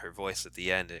in her voice at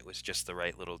the end. It was just the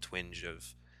right little twinge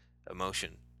of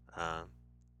emotion um,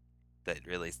 that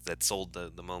really that sold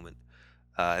the moment.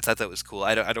 I thought that was cool.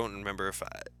 I don't remember if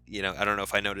I don't know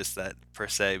if I noticed that per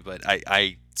se, but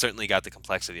I certainly got the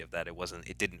complexity of that.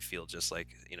 It didn't feel just like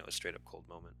a straight up cold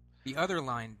moment. The other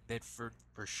line that for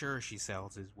sure she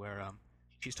sells is where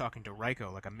she's talking to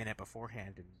Raiko like a minute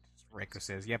beforehand, and Raiko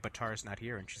says, "Yeah, but Tara's not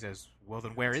here," and she says, "Well,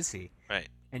 then where is he?" Right.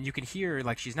 And you can hear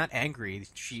like she's not angry.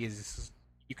 She is.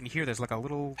 You can hear there's like a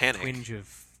little Panic. twinge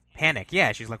of panic.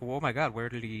 Yeah, she's like, well, "Oh my God, where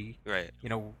did he?" Right. You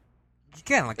know,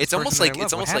 again, like this person that I It's love.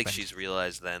 What almost like happened? she's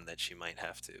realized then that she might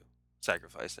have to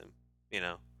sacrifice him, you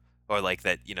know, or like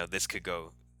that this could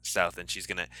go south and she's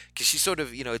gonna because she sort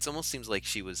of it almost seems like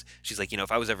she's like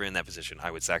if I was ever in that position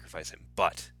I would sacrifice him,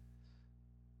 but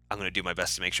I'm gonna do my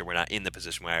best to make sure we're not in the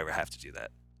position where I ever have to do that.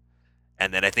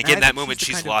 And then I think And in I that think she's moment the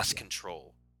she's kind of lost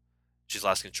control. She's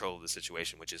lost control of the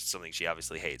situation, which is something she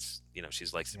obviously hates. She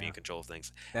likes to be yeah. in control of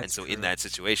things. And That's so in true. that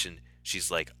situation, she's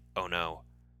like, "Oh no,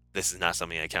 this is not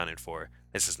something I accounted for.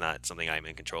 This is not something I'm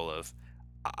in control of.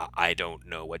 I don't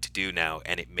know what to do now,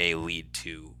 and it may lead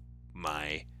to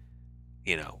my,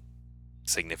 you know,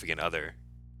 significant other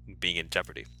being in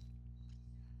jeopardy."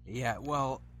 Yeah.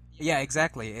 Well. Yeah.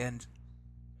 Exactly. And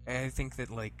I think that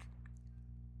like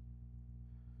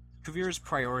Kavira's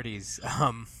priorities.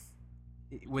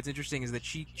 What's interesting is that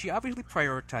she obviously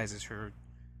prioritizes her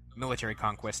military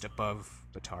conquest above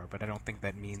Batar, but I don't think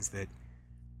that means It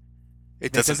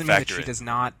that doesn't doesn't mean that factor she in. does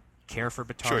not care for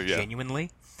Sure, Batar yeah.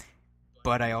 genuinely.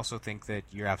 But I also think that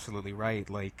you're absolutely right.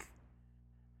 Like,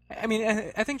 I mean,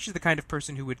 I think she's the kind of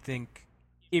person who would think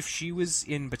if she was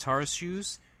in Batar's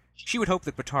shoes, she would hope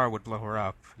that Batar would blow her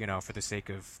up, for the sake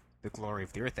of the glory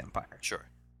of the Earth Empire. Sure.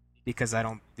 Because I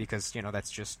don't, because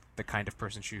that's just the kind of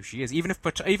person she is. Even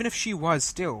if she was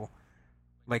still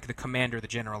like the commander, the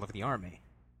general of the army,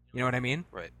 you know what I mean?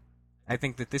 Right. I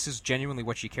think that this is genuinely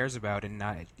what she cares about, and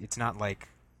it's not like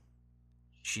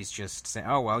she's just saying,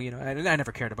 "Oh well, I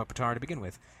never cared about Batar to begin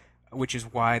with," which is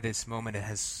why this moment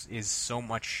is so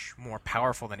much more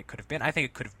powerful than it could have been. I think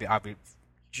it could have been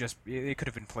just it could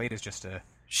have been played as just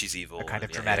She's a evil kind of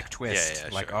and yeah, dramatic yeah. Yeah, twist, yeah,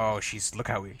 like, sure. "Oh,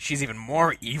 she's even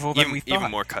more evil than we Even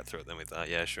thought." more cutthroat than we thought.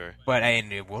 Yeah, sure. But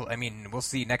we'll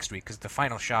see next week because the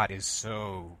final shot is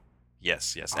so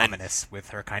Yes, yes. And ominous with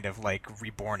her kind of like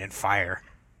reborn in fire.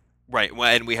 right.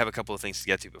 Well, and we have a couple of things to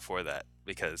get to before that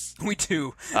because We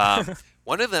too. Um,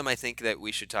 one of them I think that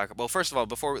we should talk. Well, first of all,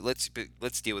 let's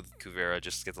deal with Kuvira.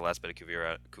 Just to get the last bit of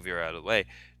Kuvira out of the way.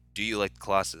 Do you like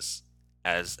Colossus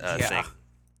as a Yeah. thing?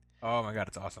 Oh my God,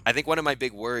 it's awesome. I think one of my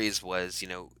big worries was,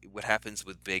 what happens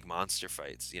with big monster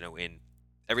fights. In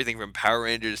everything from Power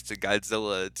Rangers to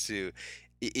Godzilla to,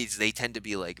 is they tend to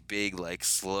be like big, like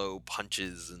slow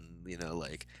punches, and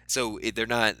like so they're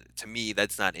not. To me,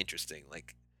 that's not interesting.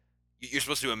 Like you're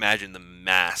supposed to imagine the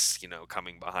mass,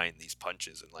 coming behind these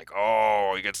punches and like,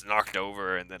 oh, he gets knocked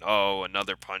over and then oh,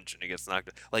 another punch and he gets knocked.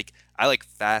 Like I like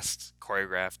fast,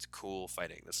 choreographed, cool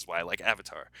fighting. This is why I like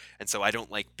Avatar. And so I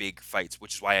don't like big fights,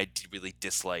 which is why I really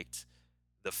disliked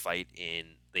the fight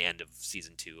in the end of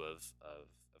season 2 of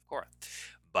Korra.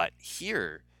 But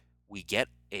here we get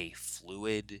a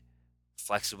fluid,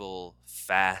 flexible,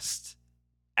 fast,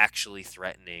 actually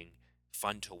threatening,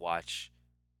 fun to watch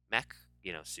mech,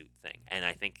 suit thing. And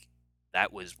I think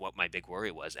that was what my big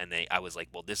worry was. And I was like,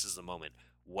 well, this is the moment.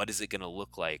 What is it going to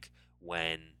look like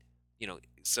when,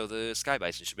 so the Sky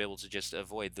Bison should be able to just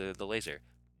avoid the laser.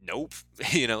 Nope.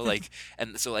 Like,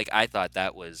 and so like, I thought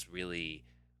that was really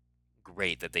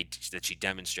great that she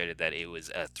demonstrated that it was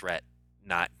a threat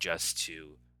not just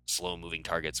to slow moving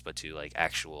targets, but to like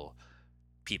actual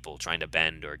people trying to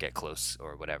bend or get close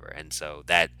or whatever. And so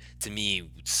that to me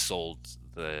sold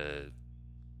the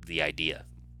idea.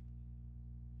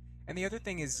 And the other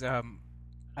thing is, I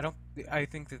don't. I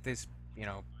think that this,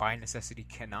 by necessity,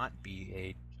 cannot be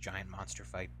a giant monster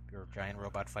fight or giant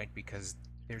robot fight because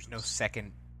there's no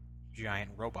second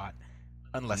giant robot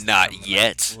unless there's Not some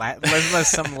yet.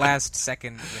 unless some last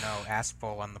second, ass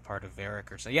pull on the part of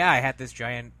Varric or so. Yeah, I had this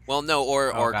giant. Well, no,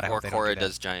 Oh God, I hope or they don't do Korra that.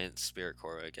 does giant spirit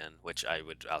Korra again, which I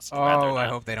would also rather Oh, I not.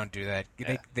 hope they don't do that.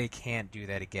 Yeah, They can't do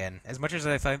that again. As much as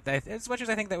I think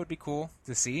that would be cool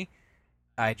to see,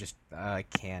 I just I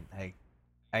can't.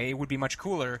 It would be much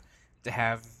cooler to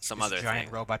have some this other thing.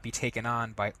 giant robot be taken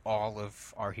on by all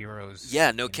of our heroes.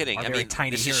 Yeah, no kidding. Our I very mean,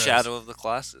 tiny this is heroes. Shadow of the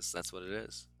Colossus. That's what it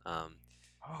is.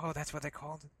 Oh, that's what they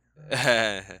called it.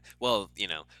 Well,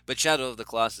 but Shadow of the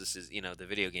Colossus is, the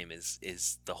video game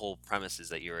is the whole premise is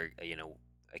that you're,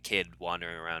 a kid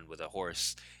wandering around with a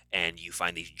horse and you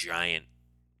find these giant,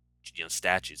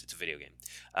 statues. It's a video game.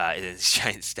 It's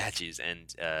giant statues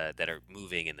and that are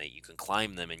moving and that you can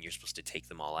climb them and you're supposed to take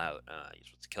them all out. You're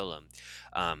supposed to kill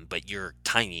them, but you're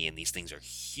tiny and these things are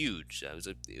huge.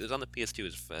 It was on the PS2. It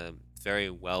was a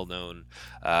very well known,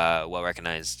 well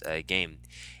recognized game,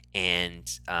 and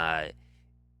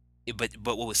but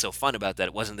what was so fun about that,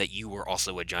 it wasn't that you were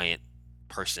also a giant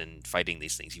person fighting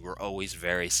these things. You were always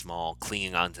very small,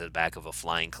 clinging onto the back of a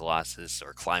flying colossus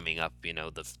or climbing up,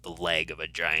 the leg of a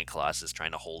giant colossus,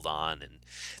 trying to hold on. And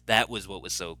that was what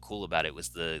was so cool about it, was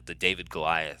the David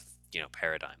Goliath,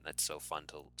 paradigm. That's so fun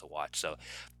to watch. So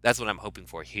that's what I'm hoping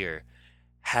for here.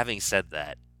 Having said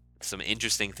that, some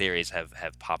interesting theories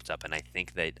have popped up, and I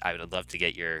think that I would love to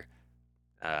get your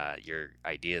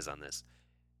ideas on this.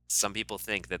 Some people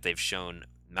think that they've shown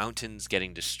mountains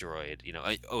getting destroyed.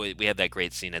 We had that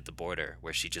great scene at the border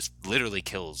where she just literally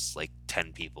kills like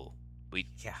 10 people. We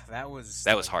Yeah, that was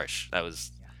That was like, harsh. That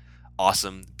was yeah.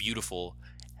 awesome, beautiful.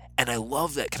 And I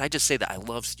love that. Can I just say that I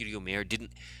love Studio Mir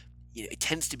didn't it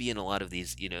tends to be in a lot of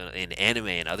these, in anime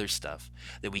and other stuff,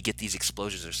 that we get these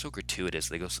explosions. They're so gratuitous.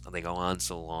 They go on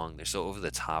so long. They're so over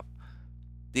the top.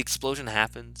 The explosion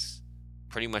happens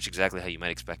pretty much exactly how you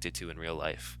might expect it to in real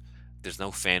life. There's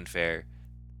no fanfare.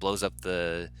 Blows up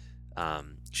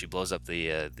she blows up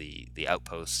the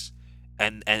outposts,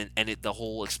 and the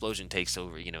whole explosion takes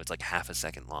over. It's like half a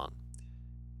second long.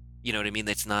 You know what I mean?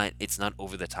 It's not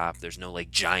over the top. There's no like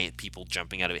giant people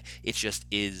jumping out of it. It just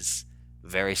is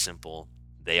very simple.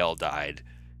 They all died.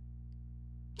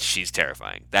 She's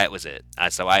terrifying. That was it.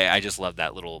 So I just love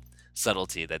that little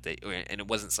subtlety that and it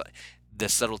wasn't the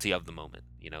subtlety of the moment.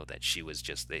 That she was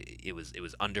just it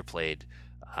was underplayed,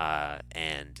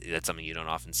 and that's something you don't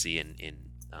often see in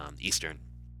Eastern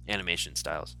animation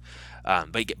styles.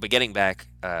 But getting back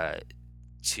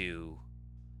to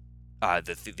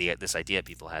this idea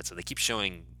people had. So they keep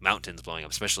showing mountains blowing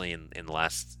up, especially in the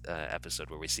last episode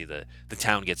where we see the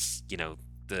town gets,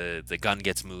 the gun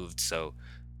gets moved, so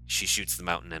she shoots the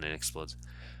mountain and it explodes.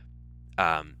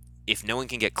 If no one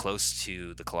can get close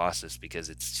to the Colossus because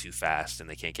it's too fast and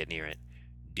they can't get near it,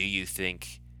 do you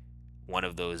think one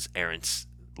of those errant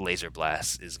laser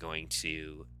blasts is going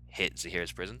to hit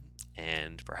Zahira's prison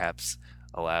and perhaps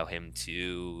allow him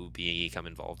to become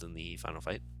involved in the final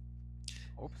fight?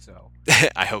 Hope so.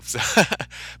 I hope so. I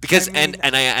Because mean,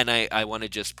 I want to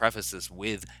just preface this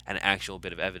with an actual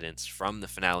bit of evidence from the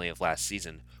finale of last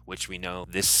season, which we know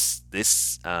this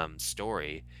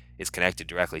story is connected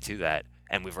directly to that,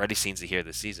 and we've already seen Zahir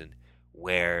this season,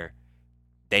 where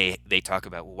they talk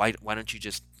about, well, why don't you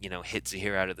just hit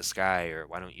Zahir out of the sky, or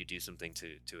why don't you do something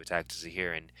to attack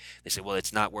Zahir? And they say, well,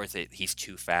 it's not worth it. He's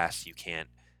too fast. You can't.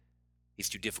 He's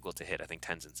too difficult to hit. I think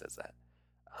Tenzin says that.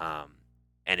 Um,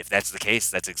 and if that's the case,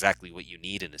 that's exactly what you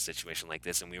need in a situation like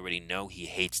this. And we already know he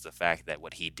hates the fact that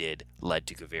what he did led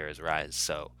to Kavira's rise.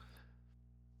 So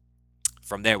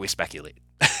from there, we speculate.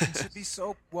 this would be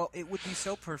so well. It would be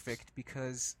so perfect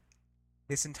because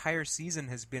this entire season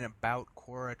has been about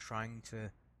Korra trying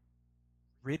to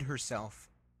rid herself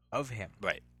of him.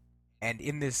 Right. And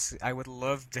in this, I would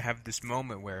love to have this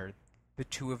moment where the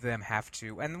two of them have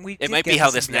to, and we It did might get be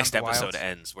how this in this Beyond next the episode Wilds.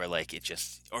 ends, where like it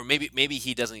just, or maybe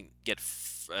he doesn't get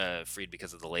freed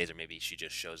because of the laser. Maybe she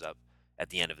just shows up at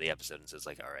the end of the episode and says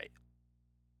like, "All right,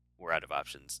 we're out of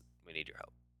options. We need your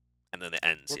help." And then it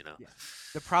ends. Yeah.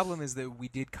 The problem is that we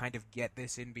did kind of get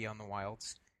this in Beyond the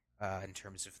Wilds, in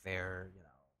terms of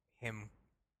him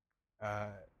uh,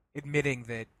 admitting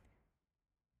that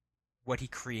what he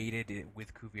created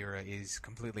with Kuvira is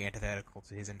completely antithetical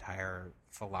to his entire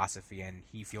philosophy, and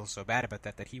he feels so bad about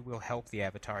that that he will help the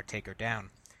Avatar take her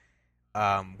down.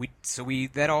 We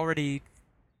that already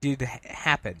did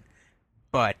happen,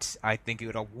 but I think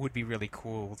it would be really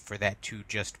cool for that to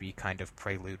just be kind of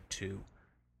prelude to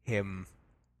him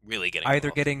Really getting either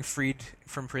involved. getting freed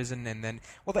from prison and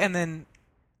then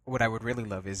what I would really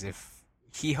love is if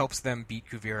he helps them beat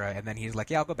Kuvira and then he's like,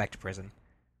 yeah, I'll go back to prison.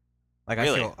 Like I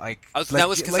Really? feel like That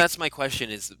was because like that's my question.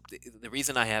 Is the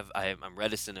reason I'm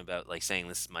reticent about like saying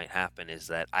this might happen is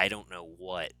that I don't know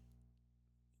what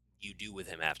you do with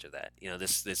him after that. You know,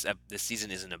 this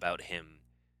season isn't about him.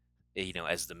 You know,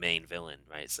 as the main villain,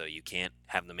 right? So you can't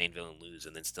have the main villain lose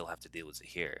and then still have to deal with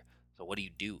Zahir. So what do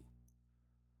you do?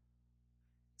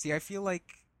 see, I feel like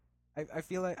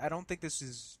I don't think this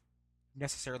is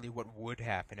necessarily what would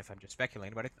happen if I'm just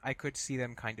speculating, but I could see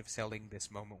them kind of selling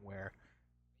this moment where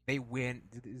they win.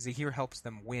 Zahir helps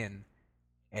them win,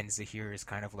 and Zahir is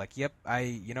kind of like, "Yep,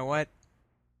 you know what,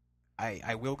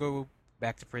 I will go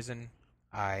back to prison.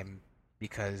 I'm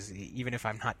because even if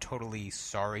I'm not totally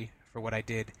sorry for what I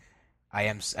did, I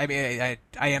am. I mean,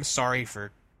 I am sorry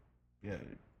for uh,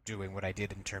 doing what I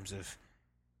did in terms of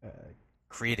uh,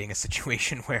 creating a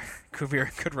situation where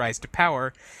Kuvira could rise to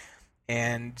power."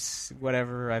 And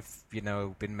whatever, I've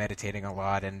been meditating a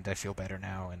lot, and I feel better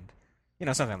now, and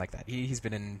something like that. He's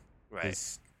been in Right.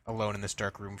 this alone in this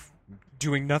dark room,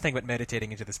 doing nothing but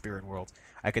meditating into the spirit world.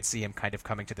 I could see him kind of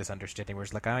coming to this understanding where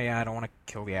he's like, oh yeah, I don't want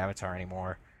to kill the Avatar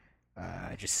anymore.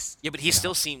 I just Yeah, but he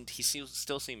still seemed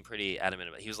pretty adamant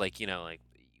about it. He was like, like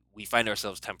we find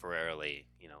ourselves temporarily,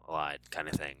 alive kind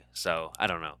of thing. So, I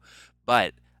don't know.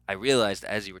 But I realized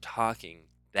as you were talking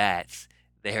that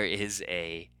there is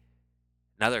a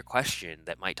another question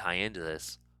that might tie into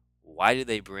this. Why did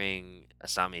they bring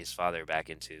Asami's father back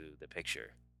into the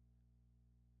picture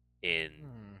in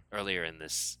Hmm. earlier in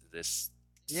this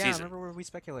Yeah, I season? remember where we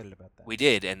speculated about that. We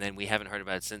did, and then we haven't heard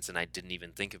about it since, and I didn't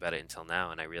even think about it until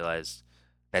now, and I realized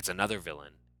that's another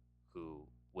villain who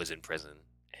was in prison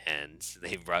and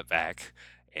they brought back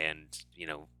and,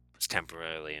 was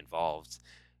temporarily involved,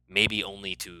 maybe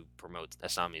only to promote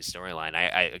Asami's storyline.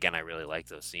 Again, I really like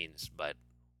those scenes, but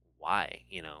why,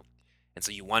 And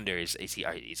so you wonder, is he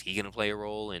going to play a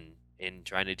role in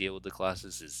trying to deal with the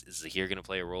Colossus? Is Zahir going to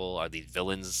play a role? Are these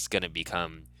villains going to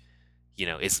become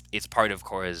it's part of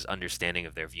Korra's understanding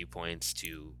of their viewpoints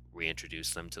to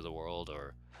reintroduce them to the world,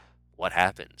 or what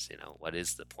happens? What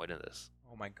is the point of this?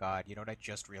 Oh my god, you know what I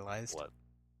just realized? What?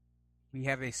 We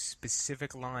have a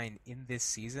specific line in this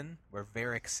season where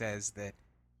Varric says that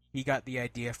he got the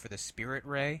idea for the Spirit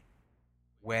Ray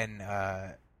when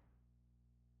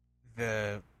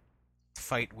the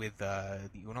fight with the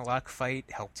Unalaq fight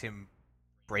helped him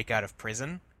break out of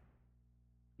prison.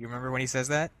 You remember when he says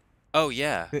that? Oh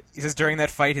yeah, He says during that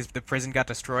fight, the prison got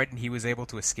destroyed and he was able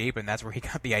to escape, and that's where he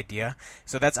got the idea.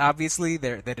 So that's obviously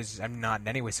there. That is, I'm not in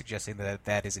any way suggesting that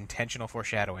that is intentional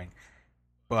foreshadowing,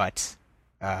 but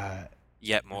uh,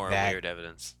 yet more that weird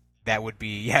evidence. that would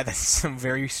be yeah, that's some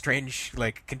very strange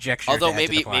like conjecture to Although add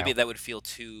to the maybe pile. that would feel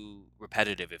too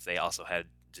repetitive if they also had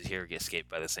Zahir get escaped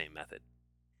by the same method.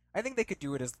 I think they could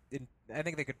do it I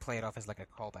think they could play it off as like a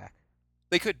callback.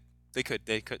 They could,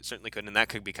 they could certainly could, and that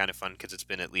could be kind of fun because it's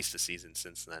been at least a season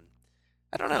since then.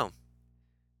 I don't know.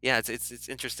 Yeah, it's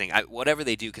interesting. Whatever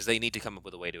they do, because they need to come up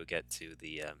with a way to get to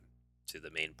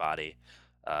the main body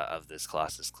of this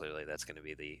Colossus. Clearly, that's going to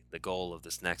be the goal of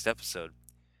this next episode.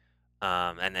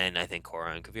 And then I think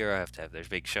Korra and Kavira have to have their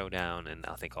big showdown, and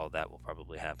I think all that will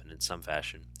probably happen in some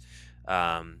fashion.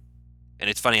 Um, and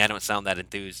it's funny, I don't sound that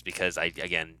enthused because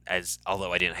again, as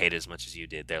although I didn't hate it as much as you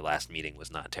did, their last meeting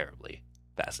was not terribly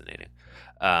fascinating,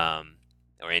 um,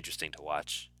 or interesting to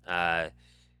watch.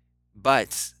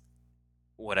 But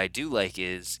what I do like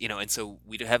is, and so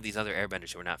we do have these other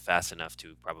airbenders who are not fast enough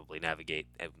to probably navigate,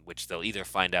 which they'll either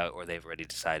find out or they've already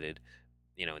decided,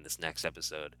 in this next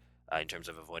episode, in terms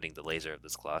of avoiding the laser of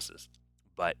this Colossus.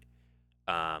 But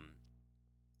um,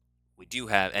 we do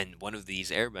have, and one of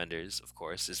these airbenders, of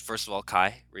course, is first of all,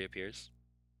 Kai reappears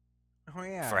Oh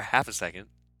for yeah. half a second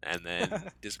and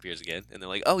then disappears again. And they're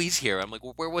like, oh, he's here. I'm like,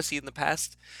 well, where was he in the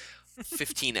past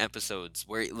 15 episodes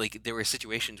where, like, there were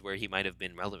situations where he might have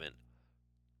been relevant?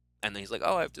 And then he's like,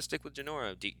 "Oh, I have to stick with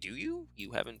Janora. Do you?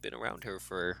 You haven't been around her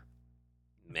for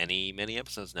many, many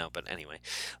episodes now." But anyway,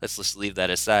 let's just leave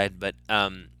that aside. But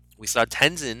we saw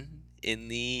Tenzin in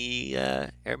the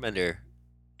Airbender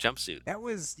jumpsuit. That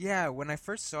was yeah. When I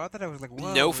first saw that, I was like,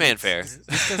 No "Whoa, fanfare.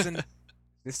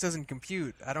 this doesn't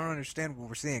compute. I don't understand what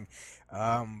we're seeing."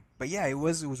 But yeah, it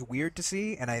was weird to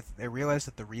see, and I realized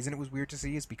that the reason it was weird to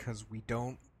see is because we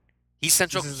don't This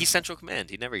He's is central command.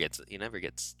 He never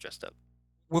gets dressed up.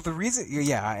 well the reason,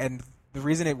 yeah, and the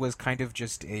reason it was kind of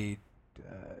just a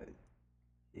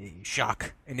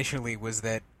shock initially was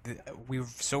that we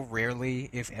so rarely,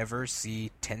 if ever,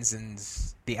 see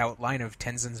Tenzin's the outline of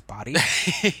Tenzin's body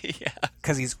Yeah.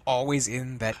 because he's always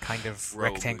in that kind of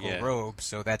Robe, rectangle yeah. robe.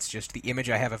 So that's just the image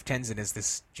I have of Tenzin is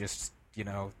this just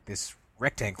this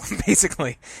rectangle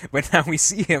basically. But now we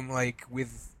see him like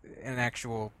with an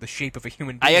actual the shape of a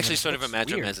human I being, and actually it sort of looks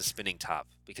imagine him weird. as a spinning top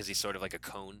because he's sort of like a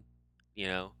cone, you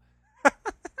know?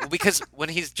 Well, because when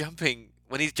he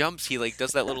jumps, he like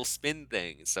does that little spin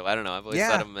thing. So I don't know. I've always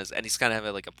thought Yeah, of him as, and he's kind of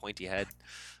have like a pointy head.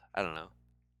 I don't know.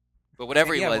 But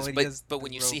whatever he yeah. Well, was, he has but the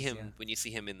robes. Yeah. when you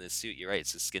see him in this suit, you're right.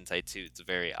 It's a skin tight suit. It's a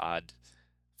very odd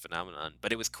phenomenon.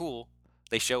 But it was cool.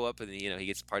 They show up and he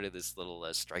gets part of this little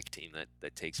strike team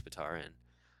that takes Batar in.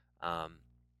 Um,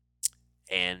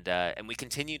 and we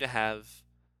continue to have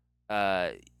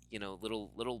uh,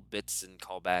 little bits and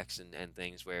callbacks and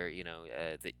things where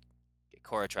that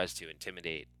Korra tries to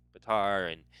intimidate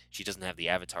Batar, and she doesn't have the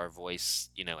Avatar voice,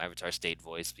 Avatar state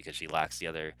voice because she lacks the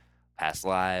other past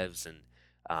lives, and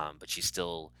but she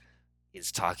still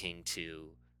is talking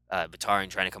to Batar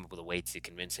and trying to come up with a way to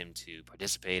convince him to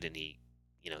participate, and he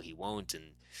won't,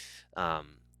 and um,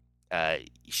 uh,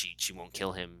 she won't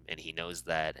kill him, and he knows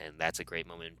that, and that's a great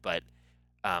moment. But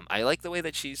I like the way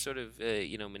that she sort of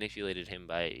manipulated him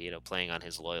by playing on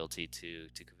his loyalty to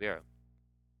Kuvira.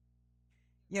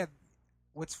 Yeah.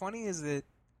 What's funny is that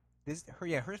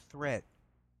her threat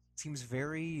seems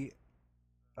very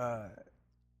uh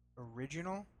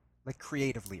original, like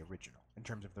creatively original in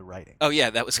terms of the writing. Oh yeah,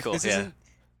 that was Like cool. this Yeah.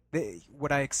 isn't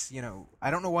what I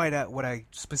don't know what I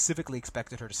specifically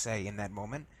expected her to say in that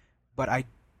moment, but I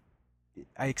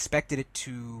expected it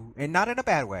to, and not in a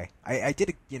bad way. I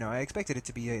did, I expected it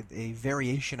to be a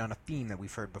variation on a theme that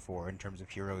we've heard before in terms of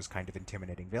heroes kind of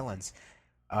intimidating villains.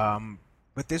 Um,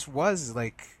 but this was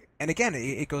like, and again,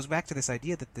 it goes back to this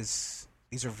idea that these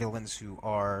are villains who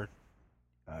are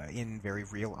in very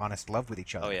real, honest love with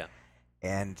each Oh other, yeah.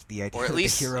 and the idea Or at that the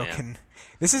least, hero yeah. can.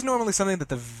 This is normally something that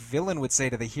the villain would say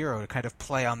to the hero to kind of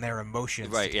play on their emotions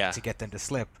Right. Yeah. to get them to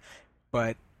slip,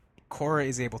 but Korra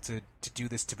is able to do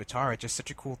this to Batara. It's just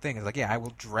such a cool thing. It's like, yeah, I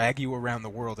will drag you around the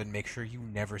world and make sure you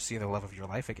never see the love of your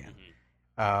life again.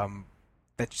 Hmm. Um,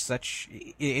 that's such.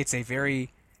 It's a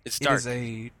very. It's It is dark.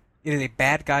 a. It is a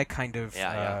bad guy kind of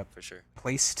Yeah. Yeah. For sure.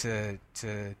 place to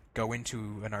go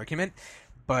into an argument,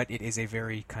 but it is a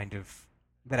very kind of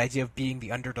that idea of being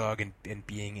the underdog and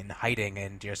being in hiding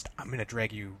and just I'm gonna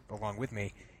drag you along with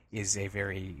me is a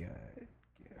very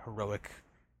heroic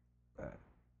uh,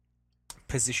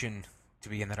 position to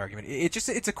be in that argument.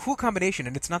 It's a cool combination,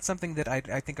 and it's not something that I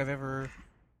think I've never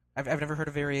heard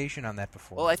a variation on that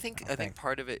Well, before. I I don't think think.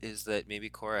 part of it is that maybe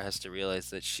Korra has to realize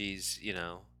that she's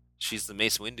the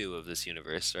Mace Windu of this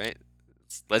universe, right?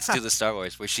 Let's do the Star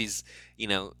Wars where she's, you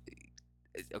know,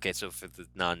 okay. So for the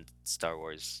non-Star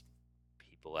Wars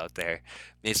people out there,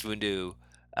 Mace Windu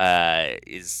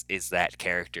is that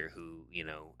character who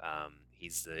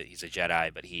he's a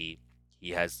Jedi, but he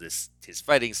has this his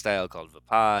fighting style called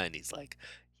Vapa, and he's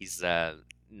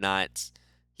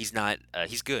not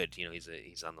he's good,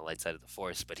 he's on the light side of the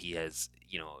Force, but he has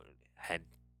had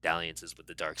dalliances with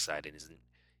the dark side, and isn't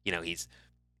he's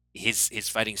his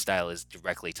fighting style is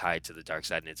directly tied to the dark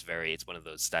side, and it's one of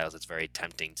those styles that's very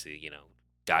tempting to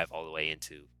dive all the way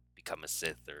into become a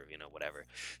Sith or whatever.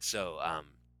 So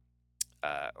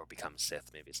or become a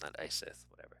Sith. Maybe it's not a Sith,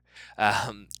 whatever.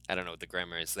 I don't know what the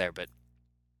grammar is there, but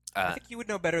I uh, think you would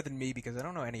know better than me because I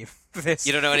don't know any of you this.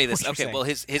 don't know any of this. What you're Okay, saying? well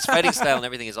his fighting style and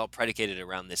everything is all predicated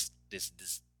around this.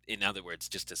 In other words,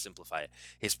 just to simplify it,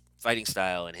 his fighting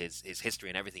style and his history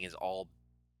and everything is all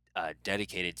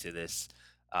dedicated to this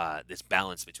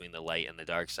balance between the light and the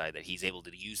dark side. That he's able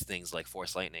to use things like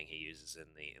Force lightning he uses in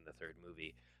the third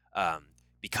movie, um,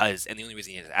 because and the only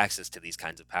reason he has access to these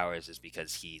kinds of powers is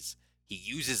because he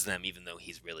uses them even though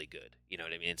he's really good. You know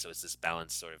what I mean? So it's this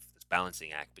balance, sort of this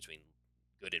balancing act between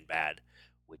good and bad,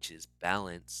 which is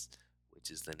balance, which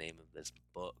is the name of this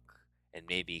book. And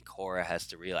maybe Korra has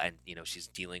to realize, and she's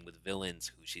dealing with villains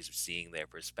who she's seeing their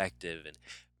perspective, and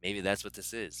maybe that's what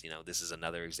this is. This is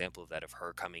another example of that, of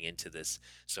her coming into this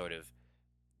sort of,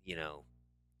 you know,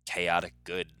 chaotic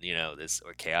good, this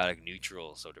or chaotic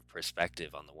neutral sort of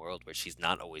perspective on the world where she's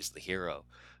not always the hero,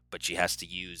 but she has to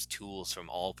use tools from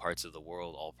all parts of the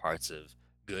world, all parts of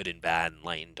good and bad and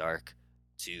light and dark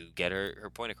to get her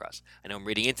point across. I know I'm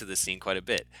reading into this scene quite a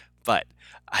bit, but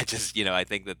I just, I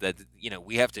think that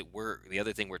we have to, the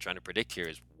other thing we're trying to predict here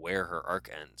is where her arc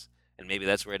ends. And maybe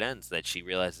that's where it ends, that she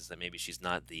realizes that maybe she's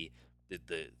not the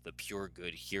pure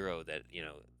good hero that,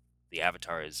 the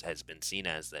Avatar has been seen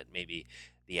as, that maybe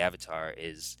the Avatar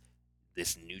is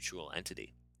this neutral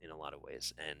entity in a lot of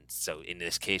ways. And so in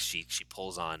this case, she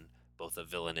pulls on both a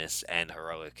villainous and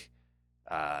heroic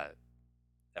uh,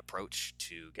 approach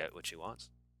to get what she wants.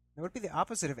 It would be the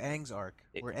opposite of Aang's arc,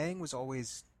 It, where Aang was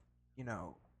always, you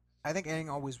know, I think Aang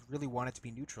always really wanted to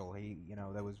be neutral.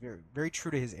 That was very, very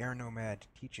true to his air nomad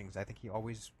teachings. I think he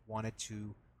always wanted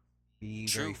to be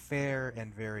very true. fair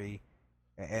and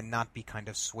and not be kind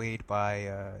of swayed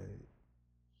by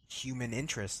human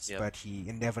interests, Yep. but he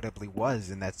inevitably was,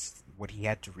 and that's what he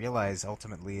had to realize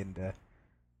ultimately. And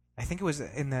I think it was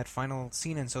in that final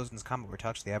scene in Sozin's Comet where we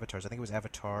touched the avatars. I think it was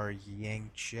Avatar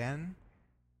Yang Chen,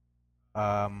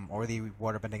 or the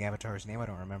waterbending avatar's name. I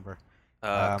don't remember. Who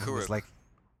was Kuruk. like,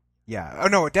 yeah, oh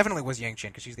no, it definitely was Yang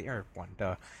Chen because she's the air one.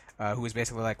 Duh. Who was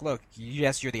basically like, look,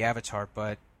 yes, you're the avatar,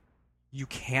 but you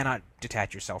cannot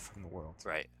detach yourself from the world.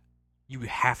 Right. You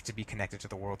have to be connected to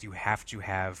the world. You have to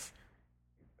have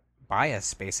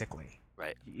bias, basically.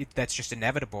 Right. That's just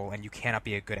inevitable, and you cannot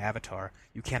be a good avatar.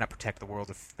 You cannot protect the world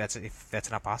if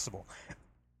that's not possible.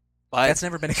 But That's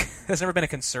never been that's never been a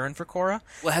concern for Korra.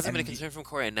 well, it hasn't been a And concern from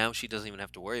Korra, and now she doesn't even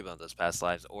have to worry about those past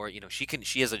lives, or she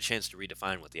has a chance to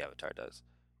redefine what the Avatar does.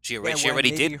 yeah, She well,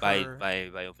 already maybe did her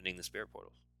by opening the spirit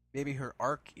portals. maybe her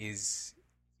arc is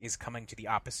coming to the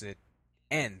opposite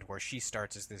end, where she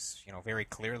starts as this, very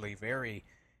clearly, very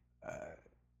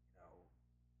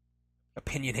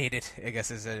opinionated, I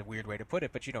guess is a weird way to put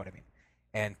it, but you know what I mean.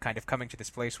 And kind of coming to this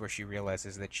place where she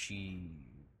realizes that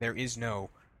there is no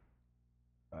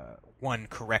one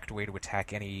correct way to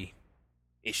attack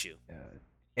Issue.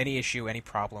 any issue, any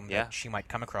problem Yeah. that she might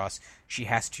come across. She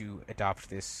has to adopt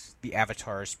the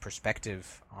Avatar's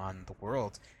perspective on the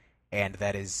world, and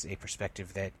that is a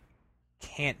perspective that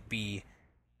can't be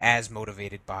as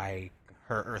motivated by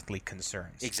her earthly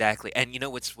concerns. Exactly. And you know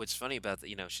what's funny about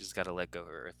that? She's got to let go of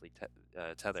her earthly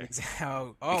tether.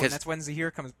 Oh, and Because that's when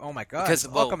Zahir comes. Oh my God, because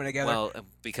it's all coming together.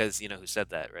 because you know who said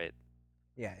that, right?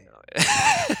 Yeah,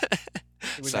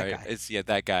 it was that Sorry, guy. it's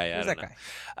that guy. It I was don't that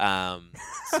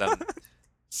guy. know.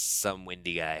 Some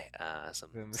windy guy.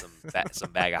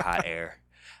 Some bag of hot air.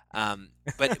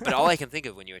 But all I can think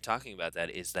of when you were talking about that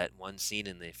is that one scene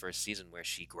in the first season where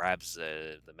she grabs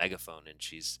the megaphone, and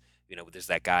she's there's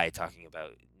that guy talking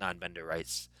about non-bender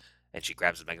rights, and she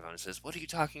grabs the megaphone and says, "What are you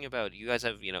talking about? You guys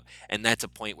have," and that's a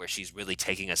point where she's really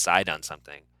taking a side on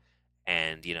something.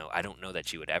 And I don't know that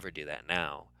she would ever do that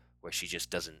now, where she just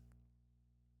doesn't,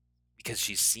 because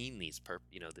she's seen the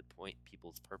point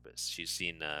people's purpose. She's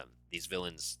seen these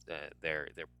villains, their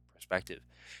perspective,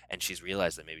 and she's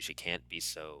realized that maybe she can't be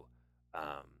so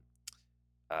um,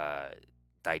 uh,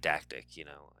 didactic,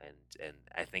 and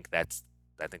I think that's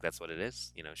what it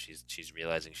is. She's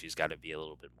realizing she's got to be a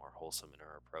little bit more wholesome in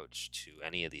her approach to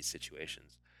any of these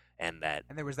situations, and that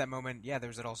And there was that moment. Yeah, there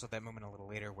was also that moment a little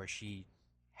later where she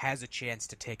has a chance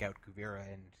to take out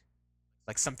Kuvira, and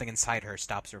like something inside her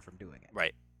stops her from doing it.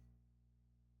 right,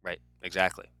 right,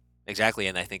 exactly,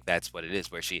 and I think that's what it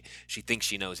is, where she thinks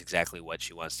she knows exactly what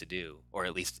she wants to do, or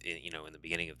at least in the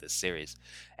beginning of this series,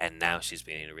 and now she's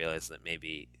beginning to realize that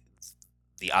maybe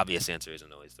the obvious answer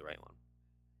isn't always the right one.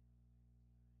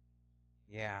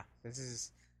 Yeah, this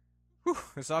is. Whew,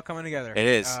 it's all coming together. It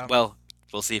is. Well,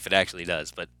 we'll see if it actually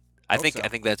does, but I Hope think so. I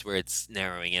think that's where it's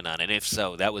narrowing in on. And if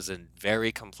so, that was a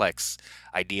very complex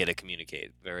idea to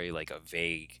communicate, very like a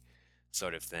vague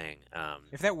sort of thing.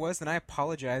 If that was, then I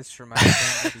apologize for my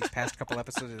understanding of these past couple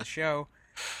episodes of the show.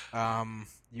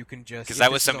 You can just Because if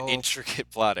that was this is some all- intricate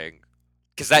plotting.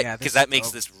 Because Yeah, that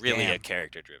makes this really a damn.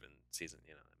 character-driven season.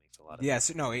 That makes a lot of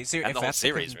Yes, no. So and if the whole that's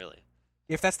series really.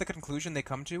 if that's the conclusion they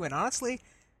come to, and honestly,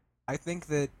 I think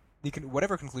that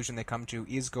whatever conclusion they come to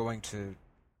is going to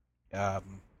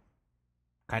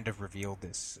kind of reveal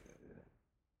this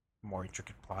more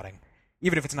intricate plotting,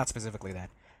 even if it's not specifically that.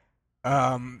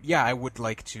 Yeah, I would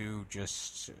like to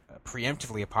just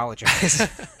preemptively apologize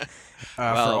for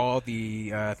Well, all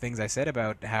the things I said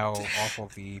about how awful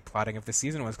the plotting of the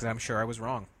season was, because I'm sure I was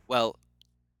wrong. well,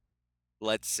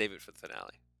 let's save it for the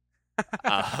finale.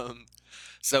 Um,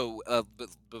 but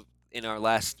in our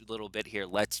last little bit here,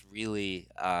 let's really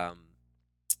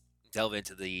delve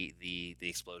into the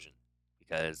explosion,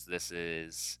 because this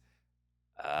is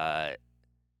uh,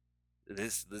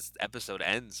 this episode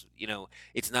ends.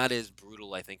 It's not as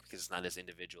brutal, I think, because it's not as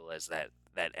individual as that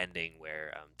ending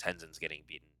where Tenzin's getting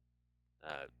beaten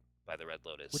by the Red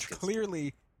Lotus, Which 'cause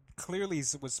clearly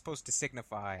was supposed to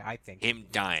signify, I think, him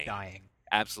dying. dying.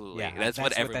 Absolutely, Yeah, that's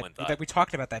what that everyone thought. that we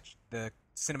talked about that the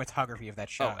cinematography of that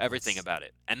Oh, shot everything was, about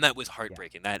it, and that was yeah.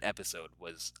 heartbreaking. That episode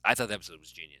was. I thought the episode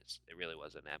was genius. It really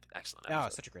was an excellent Oh,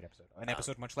 episode. such a great episode. An Um,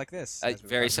 episode much like this, as we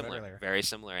were talking about earlier. very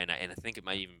similar, and I think it Yeah.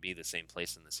 might even be the same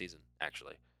place in the season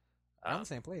actually. Around the Um,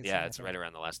 same place. yeah, Yeah, that's it's right. right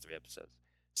around the last three episodes.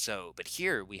 So, but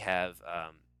here we have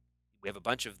a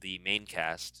bunch of the main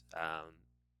cast,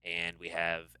 and we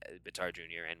have Bitar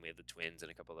Jr. and we have the twins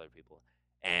and a couple other people,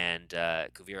 and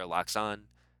Kuvira locks on,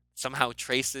 somehow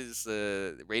traces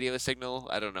the radio signal.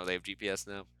 I don't know. They have GPS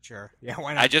now. Sure. Yeah,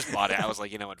 why I not? just bought it. I was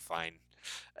like, you know what, fine,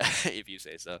 if you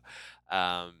say so.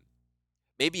 Um,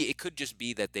 maybe it could just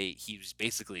be that he was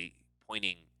basically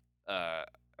pointing a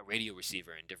radio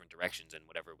receiver in different directions, and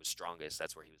whatever was strongest,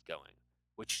 that's where he was going,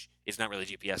 which is not really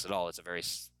GPS at all. It's a very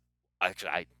actually,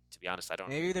 I to be honest, I don't.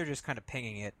 Maybe they're just kind of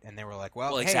pinging it, and they were like,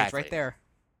 "Well, Well, hey, it's right exactly, there."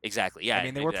 exactly. I Yeah,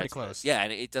 mean, they were maybe pretty that's what it is. close. Yeah,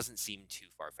 and it doesn't seem too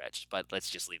far fetched, but let's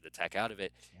just leave the tech out of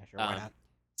it. Yeah, sure, why Um, not?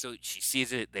 so she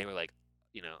sees it. They were like,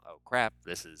 oh crap,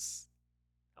 this is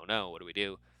oh no, what do we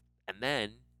do? And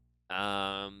then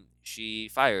she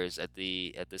fires at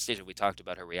the station. We talked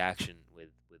about her reaction with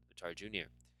Batar Jr.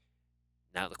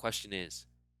 Now the question is,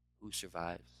 who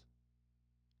survives,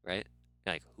 right?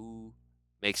 Like who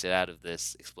makes it out of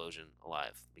this explosion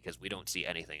alive? Because we don't see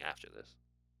anything after this.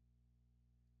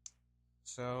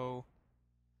 So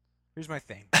here's my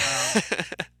thing.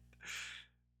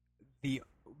 The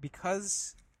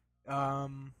because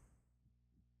um,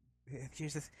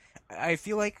 here's this. I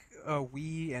feel like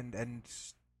we and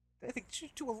I think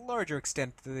to a larger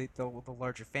extent the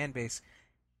larger fan base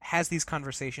has these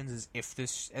conversations as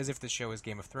if this show is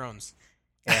Game of Thrones,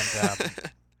 and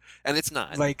And it's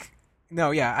not. like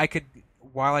no, yeah, I could.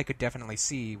 While I could definitely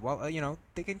see, well,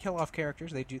 they can kill off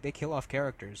characters. They kill off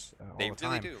characters all They the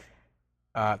really time.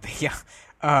 do. Yeah,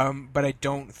 but I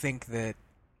don't think that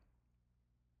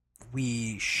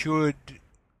we should,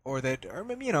 or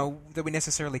maybe that we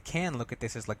necessarily can look at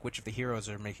this as like which of the heroes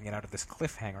are making it out of this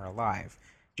cliffhanger alive.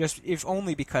 Just if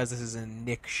only because this is a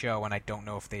Nick show, and I don't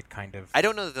know if they'd kind of. I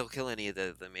don't know that they'll kill any of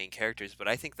the main characters, but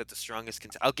I think that the strongest.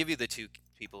 I'll give you the two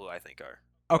people who I think are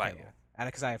Okay, yeah, viable. and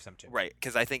because I have some too. Right,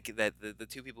 because I think that the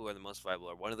two people who are the most viable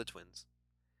are one of the twins.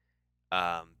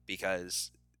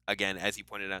 Because again, as you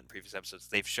pointed out in previous episodes,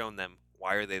 they've shown them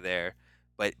why are they there,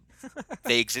 but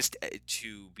they exist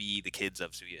to be the kids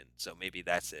of Suyin. So maybe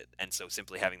that's it. And so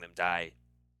simply having them die,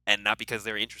 and not because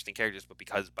they're interesting characters, but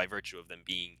because by virtue of them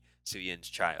being Suyin's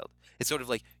child, it's sort of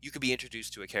like you could be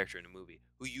introduced to a character in a movie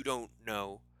who you don't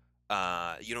know.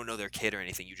 You don't know their kid or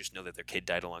anything. You just know that their kid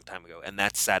died a long time ago, and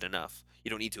that's sad enough. You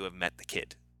don't need to have met the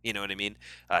kid. You know what I mean?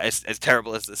 As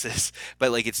terrible as this is,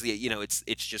 but like it's the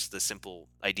it's just the simple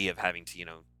idea of having to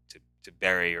to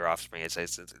bury your offspring. It's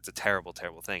a terrible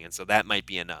thing, and so that might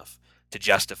be enough to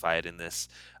justify it in this.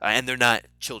 And they're not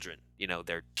children.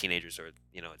 They're teenagers or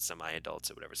it's semi-adults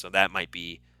or whatever. So that might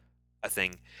be a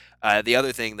thing. The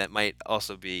other thing that might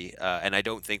also be, and I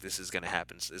don't think this is going to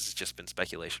happen. So this has just been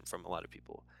speculation from a lot of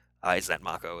people. Is that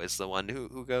Mako is the one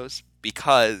who goes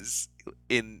because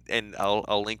and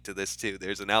I'll link to this too.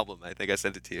 There's an album I think I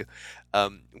sent it to you,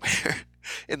 where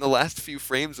in the last few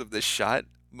frames of this shot,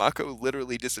 Mako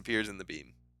literally disappears in the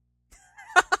beam.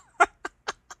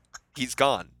 He's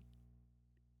gone.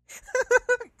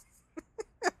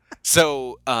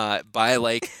 So by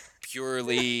like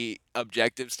purely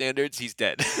objective standards, he's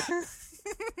dead.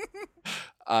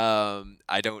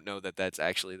 I don't know that that's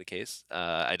actually the case.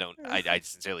 I don't. I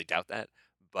sincerely doubt that.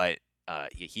 But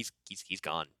he's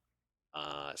gone.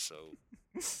 So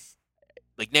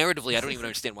like narratively, I don't even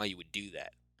understand why you would do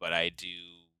that. But I do.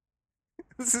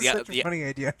 This is The such a the funny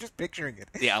idea. I'm just picturing it.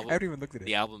 the I album haven't even looked at it.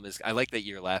 the album is. I like that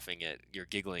you're laughing you're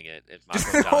giggling at Just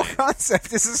Mako the whole dying.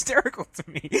 concept is hysterical to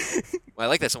me. Well, I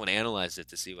like that someone analyzed it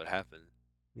to see what happened.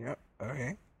 Yep.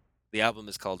 Okay. The album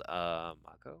is called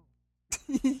Mako.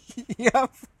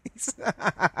 Yep. He's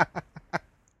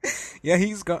yeah,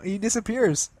 he's gone. He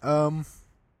disappears. I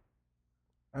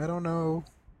don't know.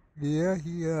 Yeah,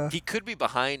 He could be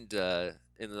behind in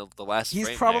the last he's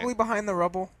frame probably there. behind the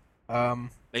rubble.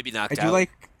 Maybe I knocked do out.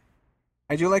 like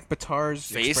Batar's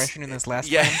Face. expression in this last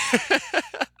Yeah. frame.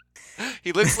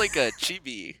 He looks like a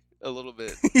chibi a little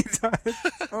bit. He does.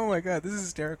 Oh my god, this is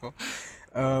hysterical.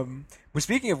 But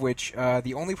speaking of which,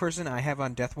 the only person I have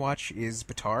on Death Watch is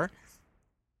Batar,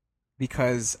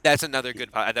 because That's another good.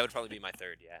 That would probably be my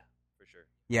third. Yeah, for sure.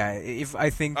 yeah, if I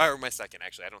think Or my second,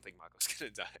 actually. I don't think Mako's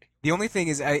gonna die. the only thing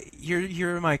is,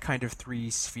 here are my kind of three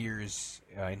spheres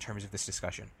in terms of this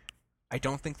discussion. I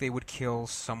don't think they would kill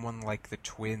someone like the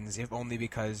twins, if only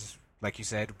because, like you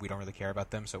said, we don't really care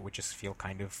about them, so it would just feel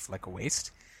kind of like a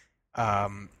waste. I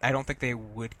don't think they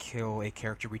would kill a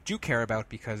character we do care about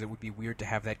because it would be weird to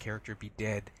have that character be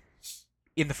dead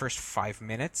in the first 5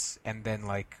 minutes, and then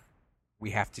like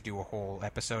we have to do a whole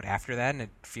episode after that, and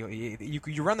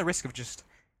you run the risk of just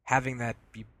having that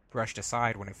be brushed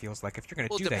aside when it feels like if you're going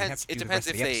to Well, it do that, you have depends. to It do the depends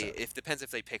rest of if the they episode. if depends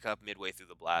if they pick up midway through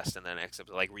the blast and then except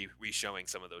like re-showing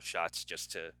some of those shots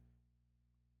just to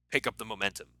pick up the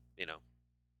momentum. You know.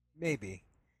 Maybe.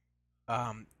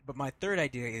 But my third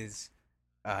idea is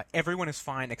everyone is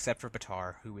fine except for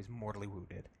Batar, who is mortally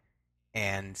wounded,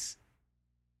 and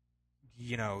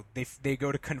they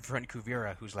go to confront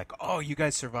Kuvira, who's like, "Oh, you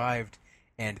guys survived,"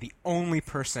 and the only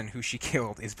person who she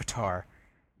killed is Batar.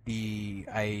 The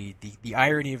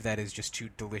irony of that is just too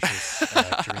delicious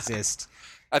to resist.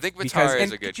 I think Because Batar is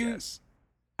and a good could you guess.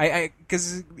 I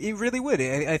because it really would.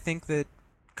 I think that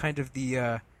kind of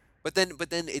the But then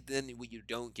what you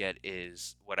don't get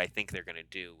is what I think they're gonna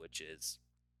do, which is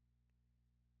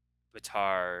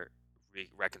Batar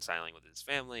reconciling with his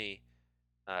family.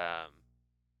 I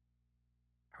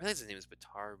realize his name is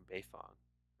Batar Beifong,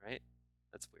 right?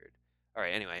 That's weird. All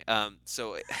right. Anyway,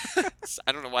 so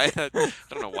I don't know why I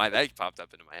don't know why that popped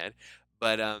up into my head,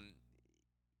 but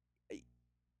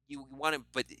you want to,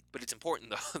 but it's important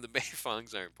though. The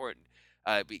Beifongs are important.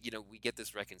 But we get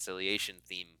this reconciliation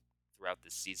theme throughout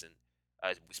this season,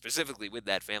 specifically with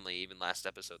that family. Even last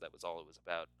episode, that was all it was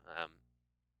about.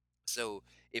 So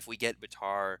if we get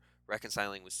Batar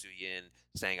reconciling with Suyin,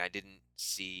 saying I didn't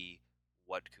see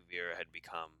what Kuvira had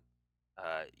become,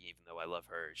 even though I love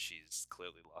her, she's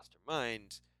clearly lost her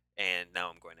mind, and now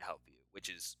I'm going to help you, which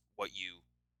is what you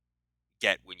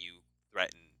get when you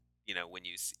threaten. When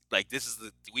you see, like this is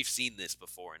the we've seen this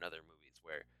before in other movies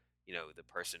where the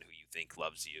person who you think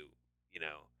loves you, you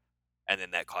know, and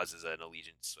then that causes an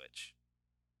allegiance switch.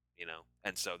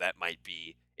 And so that might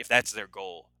be if that's their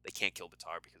goal, they can't kill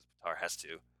Batar because Batar has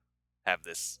to have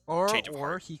this change of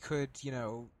or heart. he could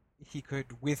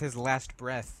with his last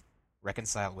breath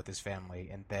reconcile with his family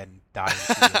and then die in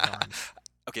Suyin's arms.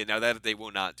 Okay, now that they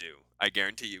will not do, I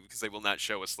guarantee you, because they will not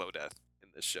show a slow death in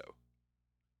this show.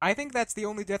 I think that's the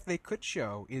only death they could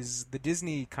show is the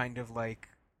Disney kind of like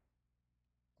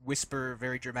whisper,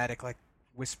 very dramatic, like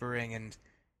whispering, and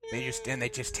they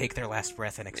just take their last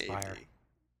breath and expire. Maybe.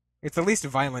 It's the least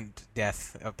violent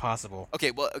death possible. Okay,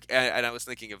 well, okay, and I was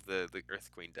thinking of the Earth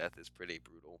Queen death is pretty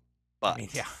brutal, I but mean,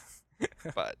 yeah.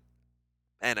 but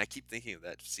and I keep thinking of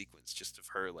that sequence just of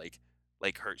her like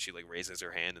her she like raises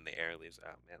her hand in the air and leaves.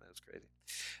 Oh man, that was crazy.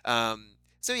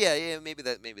 So yeah, maybe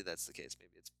that's the case.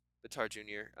 Maybe it's Batar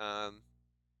Junior.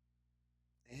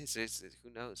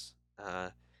 Who knows?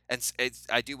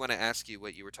 I do want to ask you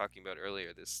what you were talking about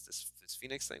earlier. This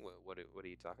Phoenix thing. What are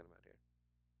you talking about here?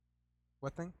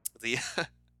 What thing? The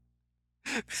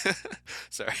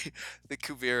sorry, the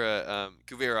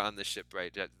Kuvira on the ship,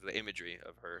 right? The imagery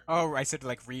of her. Oh, I said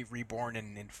like reborn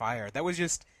in fire. That was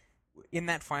just in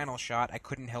that final shot. I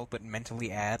couldn't help but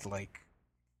mentally add like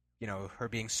her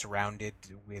being surrounded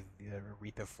with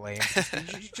Aretha Flame.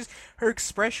 Just her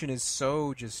expression is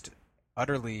so just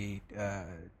utterly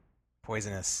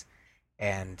poisonous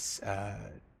and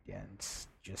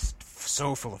just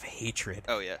so full of hatred.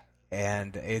 Oh yeah.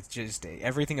 And it's just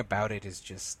everything about it is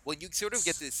just Well, you sort of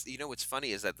get this. What's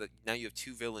funny is that now you have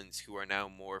two villains who are now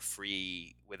more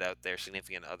free without their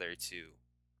significant other to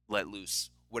let loose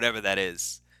whatever that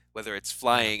is, whether it's yeah.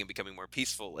 flying and becoming more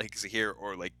peaceful like Zahir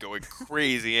or like going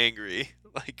crazy angry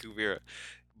like Kuvira.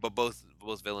 But both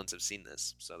villains have seen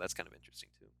this, so that's kind of interesting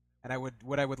too. And